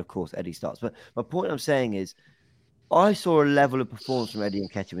Trossard, of course. Eddie starts. But my point I'm saying is, I saw a level of performance from Eddie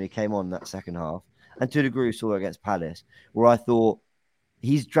Nketiah when he came on in that second half, and to a degree we saw it against Palace, where I thought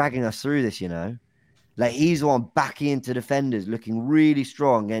he's dragging us through this, you know. Like, he's the one backing into defenders, looking really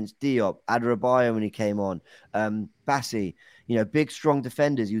strong against Diop, Adrabio when he came on, Bassi, you know, big, strong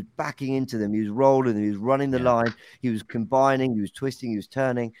defenders. He was backing into them. He was rolling them. He was running the line. He was combining. He was twisting. He was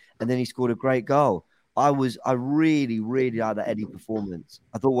turning. And then he scored a great goal. I really, really liked that Eddie performance.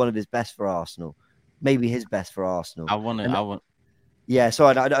 I thought one of his best for Arsenal. Maybe his best for Arsenal. Yeah,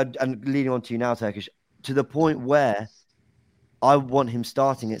 sorry, I'm leading on to you now, Turkish, to the point where I want him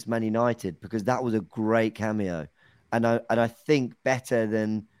starting against Man United, because that was a great cameo. And I think better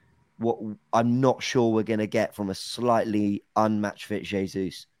than what I'm not sure we're going to get from a slightly unmatched fit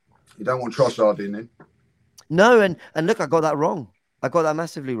Jesus. You don't want Trossard in then? No, and look, I got that wrong. I got that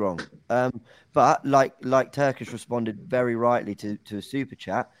massively wrong. But like Turkish responded very rightly to a super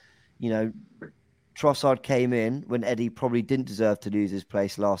chat, you know, Trossard came in when Eddie probably didn't deserve to lose his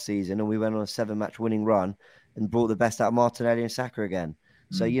place last season, and we went on a 7-match winning run and brought the best out of Martinelli and Saka again.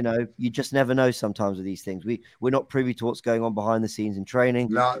 So, you know, you just never know sometimes with these things. We're not privy to what's going on behind the scenes in training.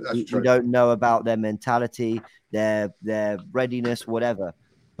 No, that's true. We don't know about their mentality, their readiness, whatever.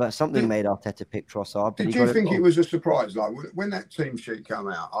 But something made Arteta pick Trossard. Did you think it was a surprise? Like, when that team sheet came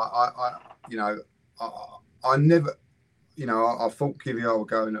out, I never... You know, I thought Kivior were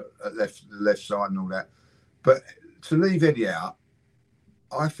going at the left side and all that. But to leave Eddie out,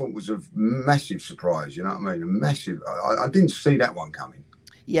 I thought was a massive surprise. You know what I mean? A massive. I didn't see that one coming.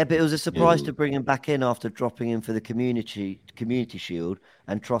 Yeah, but it was a surprise to bring him back in after dropping him for the Community Shield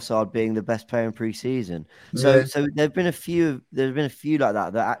and Trossard being the best player in pre-season. So there've been a few like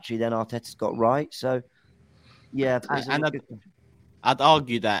that actually then Arteta's got right. So yeah, I'd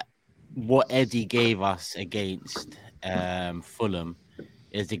argue that what Eddie gave us against Fulham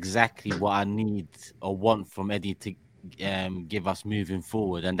is exactly what I need or want from Eddie to give us moving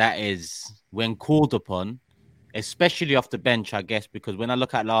forward, and that is, when called upon, especially off the bench, I guess, because when I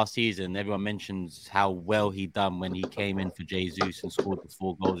look at last season, everyone mentions how well he done when he came in for Jesus and scored the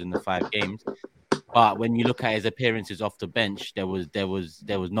 4 goals in the 5 games. But when you look at his appearances off the bench, there was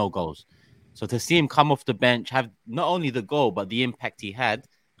no goals. So to see him come off the bench, have not only the goal but the impact he had,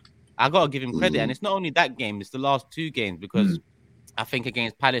 I gotta give him credit. And it's not only that game; it's the last 2 games, because I think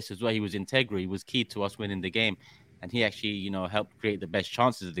against Palace as well, he was integral. He was key to us winning the game, and he actually, helped create the best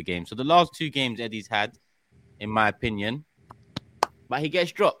chances of the game. So the last 2 games Eddie's had, in my opinion, but he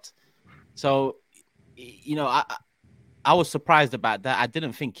gets dropped. So, I was surprised about that. I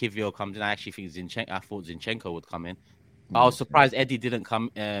didn't think Kiwior comes in. I actually think I thought Zinchenko would come in. But I was surprised Eddie didn't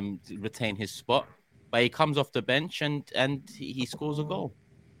come retain his spot. But he comes off the bench and he scores a goal.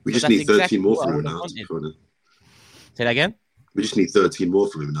 We just need 13 more from him now. Say that again? We just need 13 more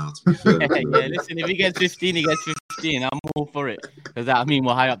from him now. To be fair. Yeah, listen, if he gets 15, he gets 15. I'm all for it. Because that, we're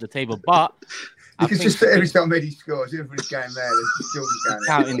high up the table. But you can just every time Eddie scores, everybody's going there. There's still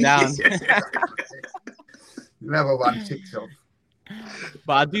counting down. Another one ticks off.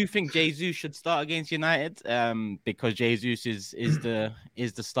 But I do think Jesus should start against United, because Jesus is the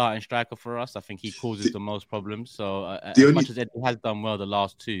starting striker for us. I think he causes the most problems. So as much as Eddie has done well the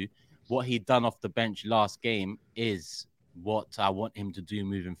last 2, what he done off the bench last game is what I want him to do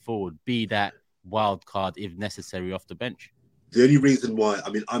moving forward. Be that wild card if necessary off the bench. The only reason why,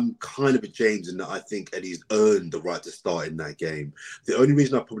 I'm kind of a James in that I think Eddie's earned the right to start in that game. The only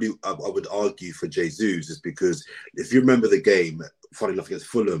reason I would argue for Jesus is because if you remember the game, funny enough, against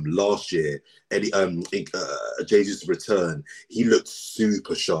Fulham last year, Jesus' return, he looked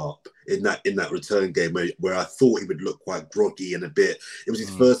super sharp in that return game where I thought he would look quite groggy and a bit. It was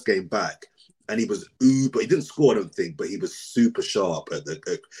his first game back. And he was uber. He didn't score, I don't think, but he was super sharp at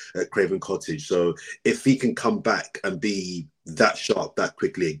Craven Cottage. So if he can come back and be that sharp that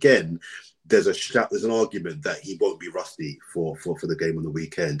quickly again, there's an argument that he won't be rusty for the game on the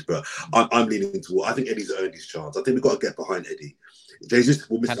weekend. But I'm leaning toward. I think Eddie's earned his chance. I think we've got to get behind Eddie. Jesus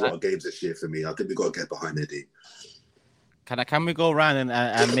will miss a lot of games this year for me. I think we've got to get behind Eddie. Can we go around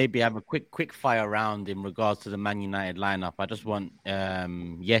and maybe have a quick fire round in regards to the Man United lineup? I just want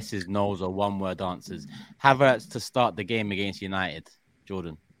yeses, nos, or one-word answers. Havertz to start the game against United.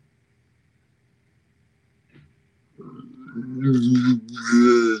 Jordan.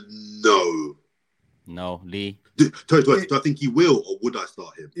 No. No. Lee? Do I think he will, or would I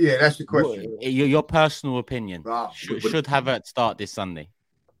start him? Yeah, that's the question. Your personal opinion. Right. Should Havertz start this Sunday?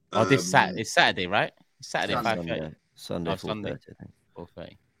 Or this Saturday? It's Saturday, right? It's Saturday, 5:30. Sunday, 4:30, I think.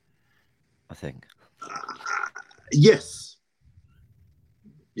 4:30. I think. Yes.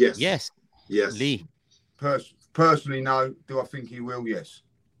 Lee. Personally, no. Do I think he will? Yes.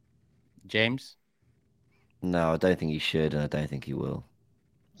 James? No, I don't think he should, and I don't think he will.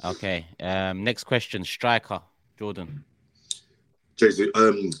 Okay. Next question. Striker. Jordan. Jesus.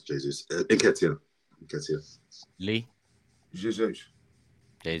 Nketiah. Lee.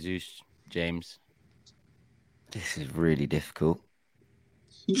 Jesus. James. This is really difficult.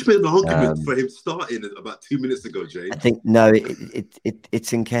 You just made an argument for him starting about 2 minutes ago, James. I think no,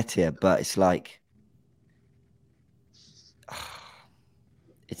 it's Nketiah, but it's like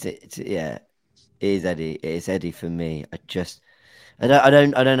it is Eddie. It is Eddie for me. I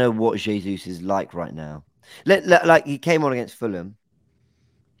don't know what Jesus is like right now. Like he came on against Fulham,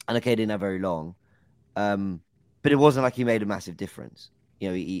 and okay, didn't have very long, but it wasn't like he made a massive difference.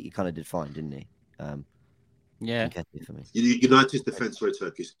 He kind of did fine, didn't he? Yeah. For me. United's defense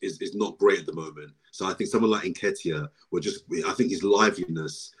rhetoric is not great at the moment. So I think someone like Nketiah I think his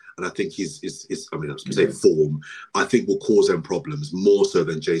liveliness and I think his form, I think will cause them problems more so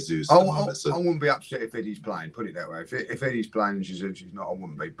than Jesus. I wouldn't be upset if Eddie's playing, put it that way. If Eddie's playing and Jesus is not, I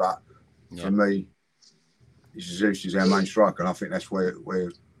wouldn't be. But for me, Jesus is our main striker, and I think that's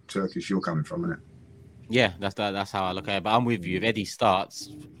where Turkish you're coming from, isn't it? Yeah, that's how I look at it. But I'm with you. If Eddie starts,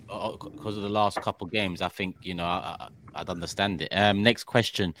 because of the last couple of games, I think, I'd understand it. Next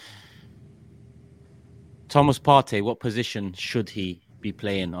question. Thomas Partey, what position should he be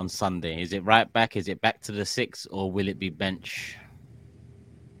playing on Sunday? Is it right back? Is it back to the 6? Or will it be bench?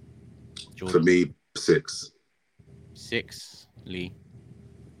 Jordan? For me, 6. 6. Lee?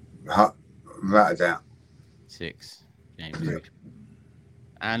 Without a doubt. 6. James? Yeah.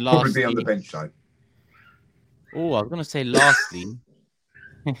 And lastly... Probably be on the bench, though. Oh, I was going to say lastly,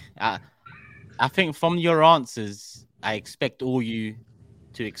 I think from your answers, I expect all you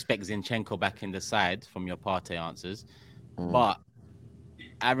to expect Zinchenko back in the side from your Partey answers. But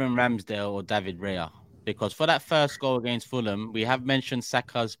Aaron Ramsdale or David Raya, because for that first goal against Fulham, we have mentioned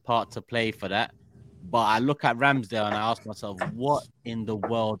Saka's part to play for that. But I look at Ramsdale and I ask myself, what in the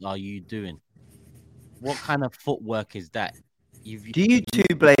world are you doing? what kind of footwork is that? Do you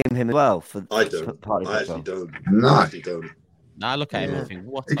two blame him as well for? I don't. Partly I actually don't. No. I actually don't. Now I look at him and think,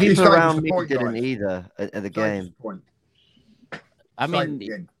 what? He's People saying around it's me the point, didn't guys. either at the game. I Save at mean,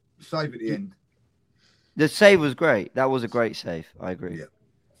 the end. Save at the end. The save was great. That was a great save. I agree.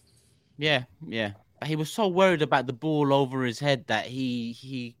 Yeah. yeah. He was so worried about the ball over his head that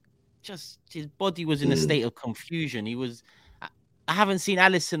he just his body was in a state of confusion. He was. I haven't seen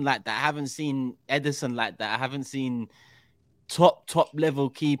Alisson like that. I haven't seen Edison like that. I haven't seen top level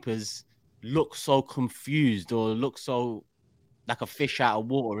keepers look so confused or look so like a fish out of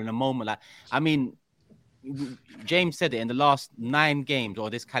water in a moment. Like, I mean, James said it in the last 9 games or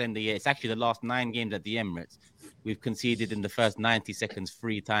this calendar year. It's actually the last 9 games at the Emirates. We've conceded in the first 90 seconds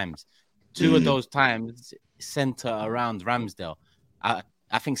 3 times. 2 of those times center around Ramsdale. I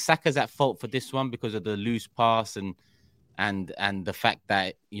think Saka's at fault for this one because of the loose pass and the fact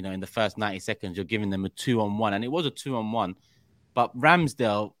that, you know, in the first 90 seconds you're giving them a 2-on-1, and it was a 2-on-1. But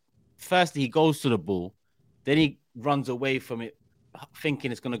Ramsdale, firstly, he goes to the ball, then he runs away from it, thinking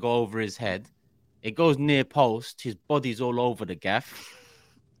it's going to go over his head. It goes near post. His body's all over the gaff.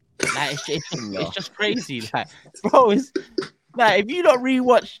 Like, it's just crazy. Like, bro, it's like, if you don't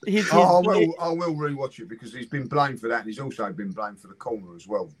rewatch his. I will rewatch it because he's been blamed for that, and he's also been blamed for the corner as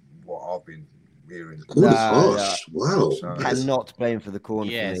well. What I've been hearing. Corner's harsh. Wow. So, Cannot blame for the corner.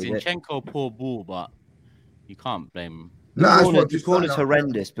 Yeah, for me. Zinchenko, poor ball, but you can't blame him. The corner's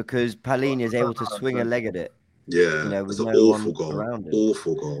horrendous because Palhinha is able to swing a leg at it. Yeah, You know, with it's an no awful one goal. around him.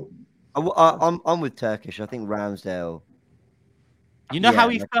 Awful goal. I'm with Turkish. I think Ramsdale. You know how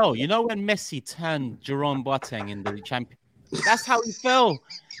he like- fell? You know when Messi turned Jerome Boateng in the champion? That's how he fell.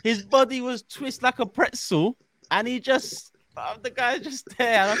 His body was twisted like a pretzel, and he just, the guy just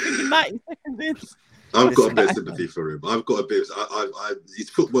there. And I'm thinking 90 seconds in. I've got a bit of sympathy for him. I've got a bit. His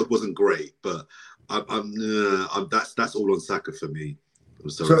footwork wasn't great, but that's all on Saka for me. I'm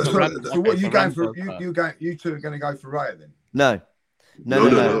sorry. So what are you going for? You two are going to go for Raya then? No.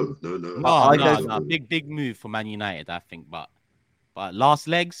 No. Big move for Man United, I think. But last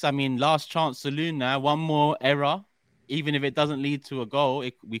legs, I mean, last chance saloon now. One more error, even if it doesn't lead to a goal,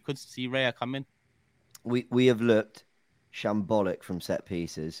 we could see Raya come in. We have looked shambolic from set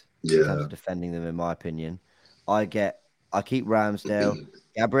pieces in terms of defending them, in my opinion. I keep Ramsdale,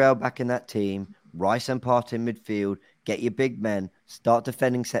 Gabriel back in that team, Rice and Partey in midfield. Get your big men, start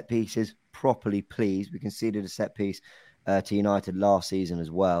defending set pieces properly, please. We conceded a set piece to United last season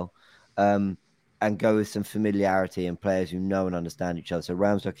as well. And go with some familiarity and players who know and understand each other. So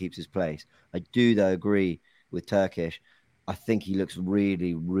Ramsdale keeps his place. I do, though, agree with Turkish. I think he looks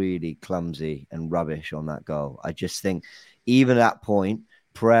really, really clumsy and rubbish on that goal. I just think even at that point,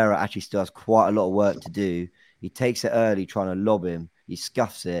 Pereira actually still has quite a lot of work to do. He takes it early, trying to lob him. He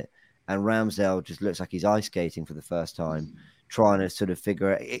scuffs it. And Ramsdale just looks like he's ice skating for the first time, trying to sort of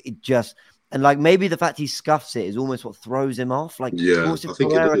figure it just... And like maybe the fact he scuffs it is almost what throws him off. Like, if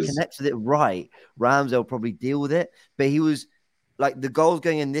Pereira connects with it right, Ramsdale will probably deal with it. But he was like, the goal's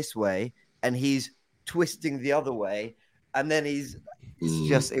going in this way and he's twisting the other way. And then it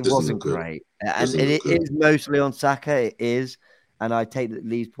wasn't great. And it is mostly on Saka. It is. And I take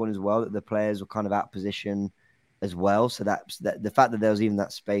Lee's point as well, that the players were kind of out of position as well. So that's the fact that there was even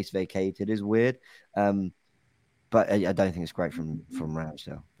that space vacated is weird. But I don't think it's great from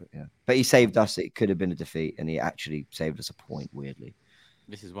Ramsdale. But he saved us. It could have been a defeat, and he actually saved us a point, weirdly.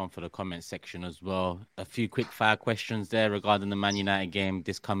 This is one for the comment section as well. A few quick fire questions there regarding the Man United game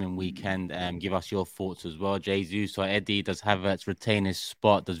this coming weekend. Give us your thoughts as well. Jesus or Eddie, does Havertz retain his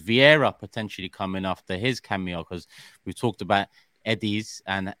spot? Does Vieira potentially come in after his cameo? Because we've talked about Eddie's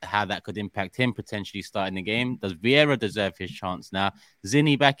and how that could impact him potentially starting the game. Does Vieira deserve his chance now?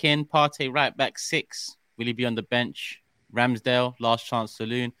 Zinni back in, Partey right back 6. Will he be on the bench? Ramsdale, last chance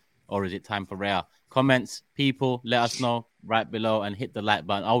saloon, or is it time for Raya? Comments, people, let us know right below and hit the like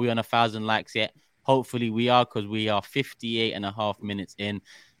button. Are we on 1,000 likes yet? Hopefully we are, because we are 58.5 minutes in,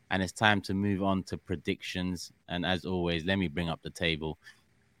 and it's time to move on to predictions. And as always, let me bring up the table.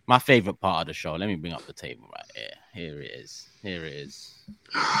 My favorite part of the show. Let me bring up the table right here. Here it is.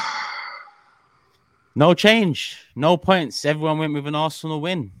 No change, no points. Everyone went with an Arsenal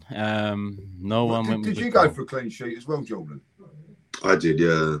win. No one went. Did you go for a clean sheet as well, Jordan? I did,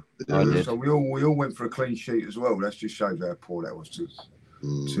 yeah. I did. So we all went for a clean sheet as well. That just shows how poor that was.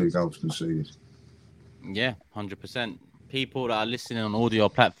 2 goals conceded. Yeah, 100%. People that are listening on audio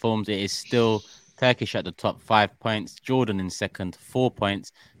platforms, it is still Turkish at the top, 5 points. Jordan in second, 4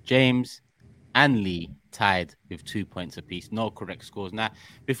 points. James and Lee tied with 2 points apiece. No correct scores. Now,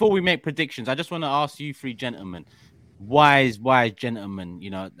 before we make predictions, I just want to ask you 3 gentlemen, wise gentleman. You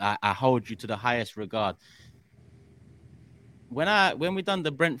know, I hold you to the highest regard. When we done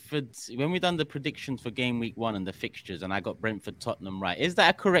the predictions for game week 1 and the fixtures, and I got Brentford Tottenham right, is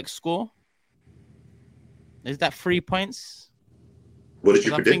that a correct score? Is that 3 points? What did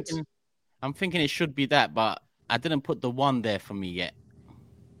you predict? I'm thinking it should be that, but I didn't put the 1 there for me yet.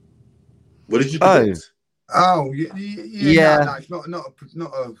 What did you predict? Oh, yeah. No, it's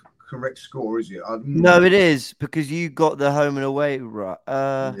not a correct score, is it? No, it is, because you got the home and away right.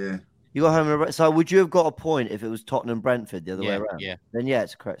 Yeah. You got home and away. So would you have got a point if it was Tottenham Brentford the other way around? Yeah. Then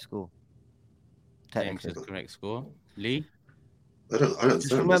it's a correct score. James is correct score. Lee? I don't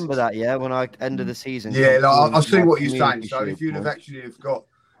just remember that, when I ended the season. Yeah, like, I see what you're saying. So if you'd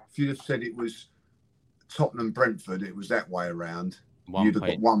have said it was Tottenham Brentford, it was that way around. You'd have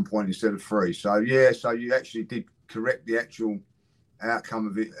got 1 point instead of 3. So you actually did correct the actual outcome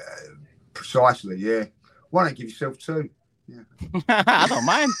of it precisely. Yeah, why don't you give yourself 2? Yeah, I don't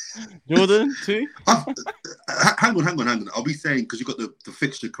mind. Jordan, 2. Hang on. I'll be saying because you got the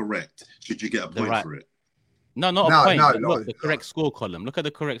fixture correct. Should you get a point for it? No, not a point. Look, the correct score column. Look at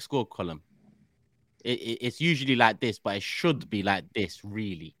the correct score column. It's usually like this, but it should be like this,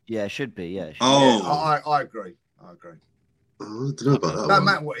 really. Yeah, it should be. Yeah. I agree. I don't know about that. Don't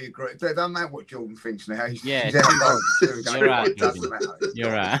matter what he agrees. Don't matter what Jordan thinks now. You're right. Doesn't matter.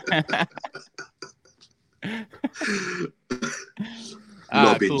 You're right.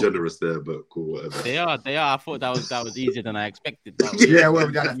 Not being generous there, but cool. Whatever. They are. I thought that was easier than I expected. We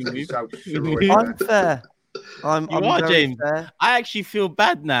don't have to be so I'm fair. I'm James. Fair. I actually feel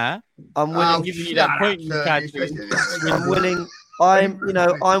bad now. I'm willing giving you that point. I'm willing.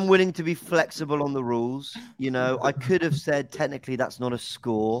 I'm willing to be flexible on the rules. I could have said technically that's not a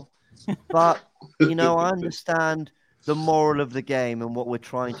score, but I understand the moral of the game and what we're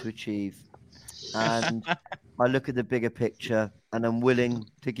trying to achieve, and I look at the bigger picture, and I'm willing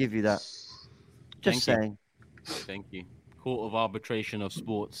to give you that. Just saying. Thank you. Court of Arbitration of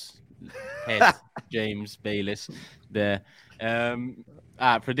Sports. Head James Bayliss there.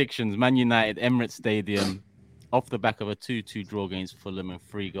 Predictions: Man United, Emirates Stadium, off the back of a 2-2 draw against Fulham and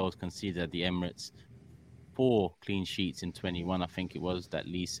 3 goals conceded at the Emirates. 4 clean sheets in 21, I think it was that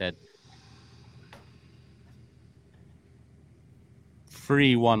Lee said.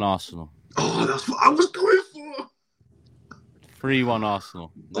 3-1 Arsenal. Oh, that's what I was going for. 3-1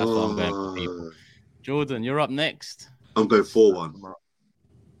 Arsenal. That's what I'm going for, people. Jordan, you're up next. I'm going 4-1.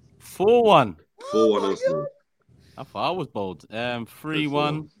 4-1. 4-1 Arsenal. I thought I was bold.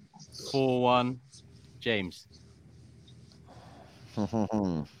 3-1, 4-1. James.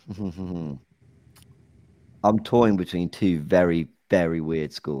 I'm toying between 2 very, very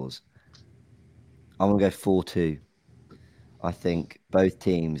weird scores. I'm going to go 4-2. I think both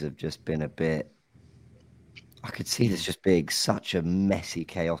teams have just been a bit... I could see this just being such a messy,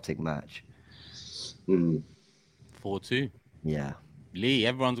 chaotic match. 4-2. Yeah. Lee,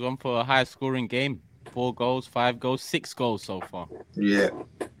 everyone's gone for a high-scoring game. 4 goals, 5 goals, 6 goals so far. Yeah.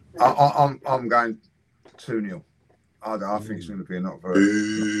 I'm going 2-0. I think it's going to be not very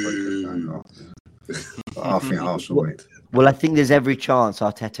good game. I think Arsenal win. Well, I think there's every chance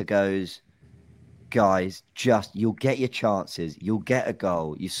Arteta goes, guys, you'll get your chances. You'll get a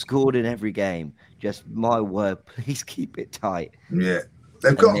goal. You scored in every game. Just my word, please keep it tight. Yeah.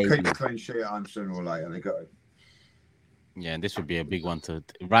 They've got to keep a clean sheet at home sooner or later. They've got to. Yeah, and this would be a big one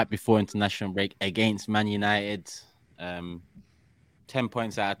right before international break against Man United. 10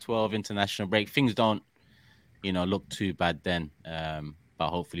 points out of 12 international break. Things don't, look too bad then. But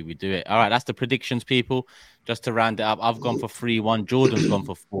hopefully we do it. All right, that's the predictions, people. Just to round it up, I've gone for 3-1. Jordan's gone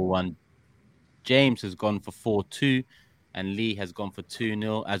for 4-1. James has gone for 4-2. And Lee has gone for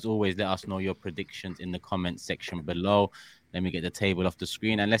 2-0. As always, let us know your predictions in the comments section below. Let me get the table off the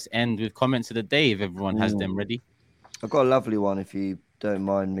screen. And let's end with comments of the day if everyone has them ready. I've got a lovely one if you don't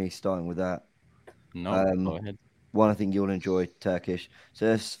mind me starting with that. No, go ahead. One I think you'll enjoy, Turkish.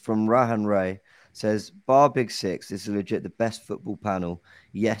 So it's from Rahan Ray. Says, bar Big Six, this is legit the best football panel.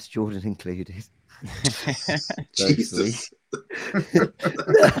 Yes, Jordan included. Jesus. But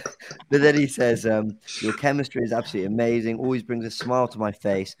then he says, your chemistry is absolutely amazing. Always brings a smile to my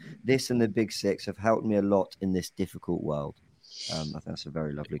face. This and the Big Six have helped me a lot in this difficult world. I think that's a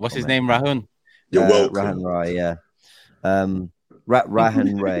very lovely What's comment. His name, Rahun? You're welcome. Rahan Ray, yeah.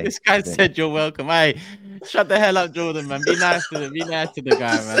 Rahan Ray. This guy said you're welcome. Hey, shut the hell up, Jordan, man. Be nice to the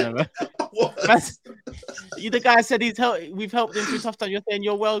guy, man. The guy said we've helped him through tough times. You're saying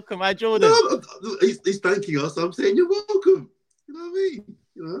you're welcome, hey, Jordan. No, he's thanking us. I'm saying you're welcome. You know what I mean?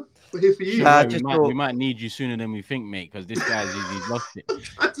 We're here for you. We might need you sooner than we think, mate, because this guy's lost it.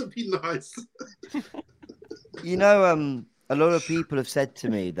 Try to be nice. You know, a lot of people have said to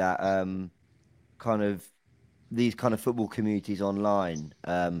me that kind of these kind of football communities online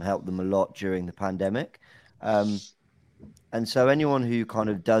helped them a lot during the pandemic. And so anyone who kind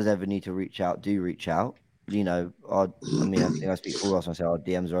of does ever need to reach out, do reach out. You know, I think I speak for all of us when I say our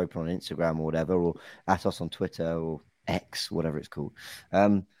DMs are open on Instagram or whatever, or at us on Twitter or X, whatever it's called.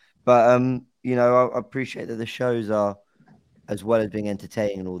 But you know, I appreciate that the shows are, as well as being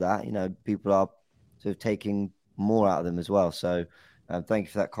entertaining and all that, you know, people are sort of taking more out of them as well. So thank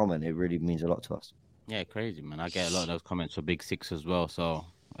you for that comment. It really means a lot to us. Yeah, crazy, man. I get a lot of those comments for Big Six as well. So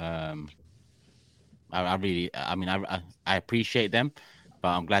I appreciate them, but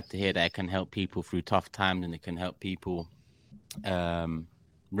I'm glad to hear that it can help people through tough times and it can help people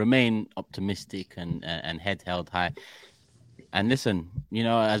remain optimistic and head held high. And listen, you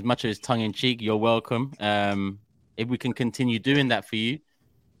know, as much as tongue in cheek, you're welcome. If we can continue doing that for you,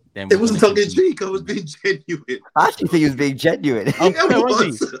 then it wasn't tongue in cheek. I was being genuine. I actually think he was being genuine. Oh, yeah, was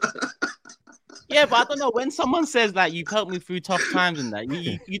he? Yeah, but I don't know. When someone says like you've helped me through tough times and that,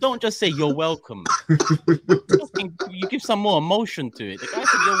 you don't just say you're welcome. You give some more emotion to it. The guy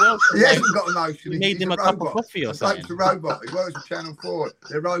said you're welcome. He hasn't got emotion. You made him a cup of coffee or something. He's a robot. He works for Channel 4.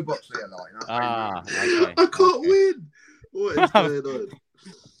 They're robots there, like. Okay. I can't win. What is going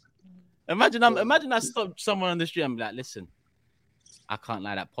on? Imagine I stop someone on the street and be like, listen, I can't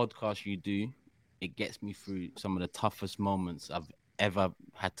lie, that podcast you do, it gets me through some of the toughest moments I've ever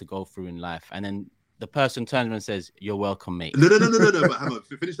had to go through in life. And then the person turns around and says, you're welcome, mate. No. But hang on,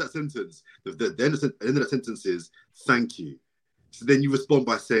 finish that sentence. The end of that sentence is, thank you. So then you respond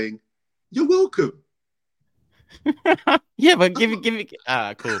by saying, you're welcome. Yeah, but give it.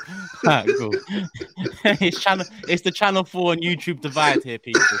 Cool. Cool. It's the Channel 4 and YouTube divide here,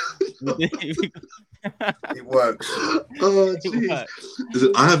 people. It works. Oh, jeez.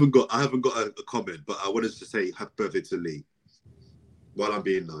 Listen, I haven't got a comment, but I wanted to say happy birthday to Lee while I'm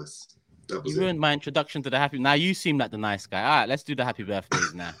being nice. You ruined my introduction to the happy. Now you seem like the nice guy. All right, let's do the happy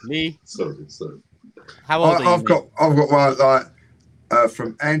birthdays now. Lee. Sorry. How old are you? I've got one like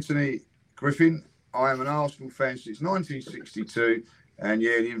from Anthony Griffin. I am an Arsenal fan since 1962, and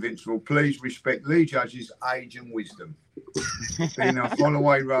the Invincible. Please respect Lee Judge's age and wisdom. Being on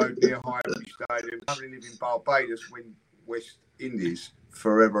Holloway Road near Highbury Stadium. Currently live in Barbados, West Indies.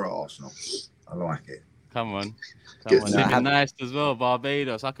 Forever Arsenal. I like it. Come on. Living nice as well,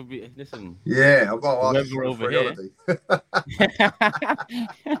 Barbados. I could be. Listen. Yeah, I've got weather over here.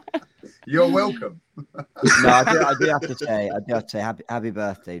 You're welcome. No, I do have to say happy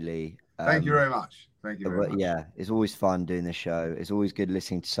birthday, Lee. Thank you very much. Thank you very much. Yeah, it's always fun doing the show. It's always good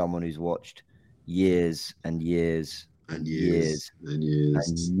listening to someone who's watched years and years and years and years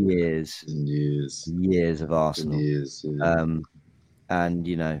and years and years of Arsenal. And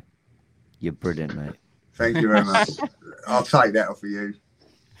you know, you're brilliant, mate. Thank you very much. I'll take that off of you,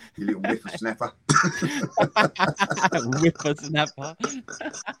 you little whippersnapper. Whippersnapper.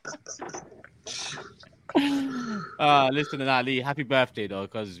 Listen, Ali, happy birthday though,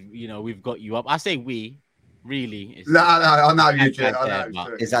 because you know we've got you up. I say we, really. No, I know you do. I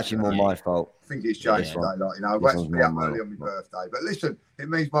know it's actually more my fault. I think it's changed today, like I won't be up early on my birthday. But listen, it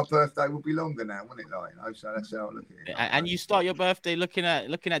means my birthday will be longer now, won't it? Like, so that's how I look at it. And you start your birthday looking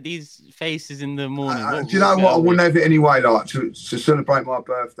at these faces in the morning. Do you know what? I wouldn't have it anyway. Like to celebrate my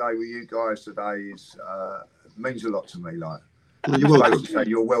birthday with you guys today means a lot to me. Like. You're welcome.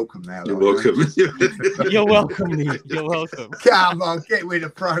 You're welcome now. You're welcome. You're welcome, Lee. You're welcome. Come on, get with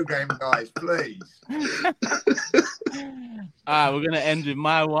the program, guys, please. We're gonna end with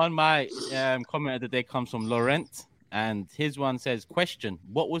my one. My comment of the day comes from Laurent, and his one says, "Question: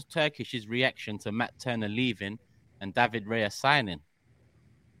 what was Turkish's reaction to Matt Turner leaving and David Raya signing?"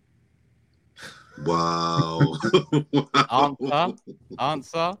 Wow.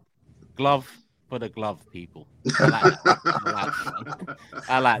 Answer. Glove. For the glove, people. I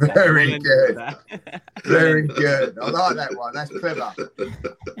like that. Very good. Very good. I like that one. That's clever.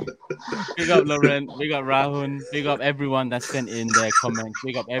 Big up Lauren. Big up Rahun. Big up everyone that sent in their comments.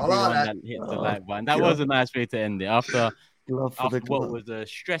 Big up everyone that hit the like button. That was a nice way to end it. After what was a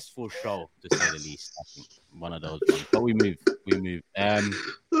stressful show, to say the least. I think one of those ones. But we move.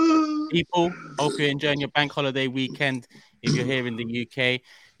 People, hope you're enjoying your bank holiday weekend. If you're here in the UK,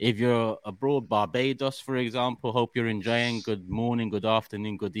 if you're abroad, Barbados, for example, hope you're enjoying. Good morning, good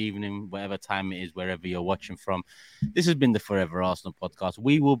afternoon, good evening, whatever time it is, wherever you're watching from. This has been the Forever Arsenal podcast.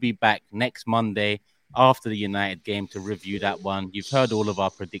 We will be back next Monday after the United game to review that one. You've heard all of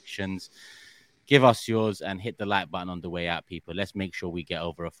our predictions. Give us yours and hit the like button on the way out, people. Let's make sure we get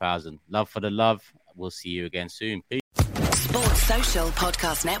over 1,000. Love for the love. We'll see you again soon. Peace. Sports Social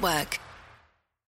Podcast Network.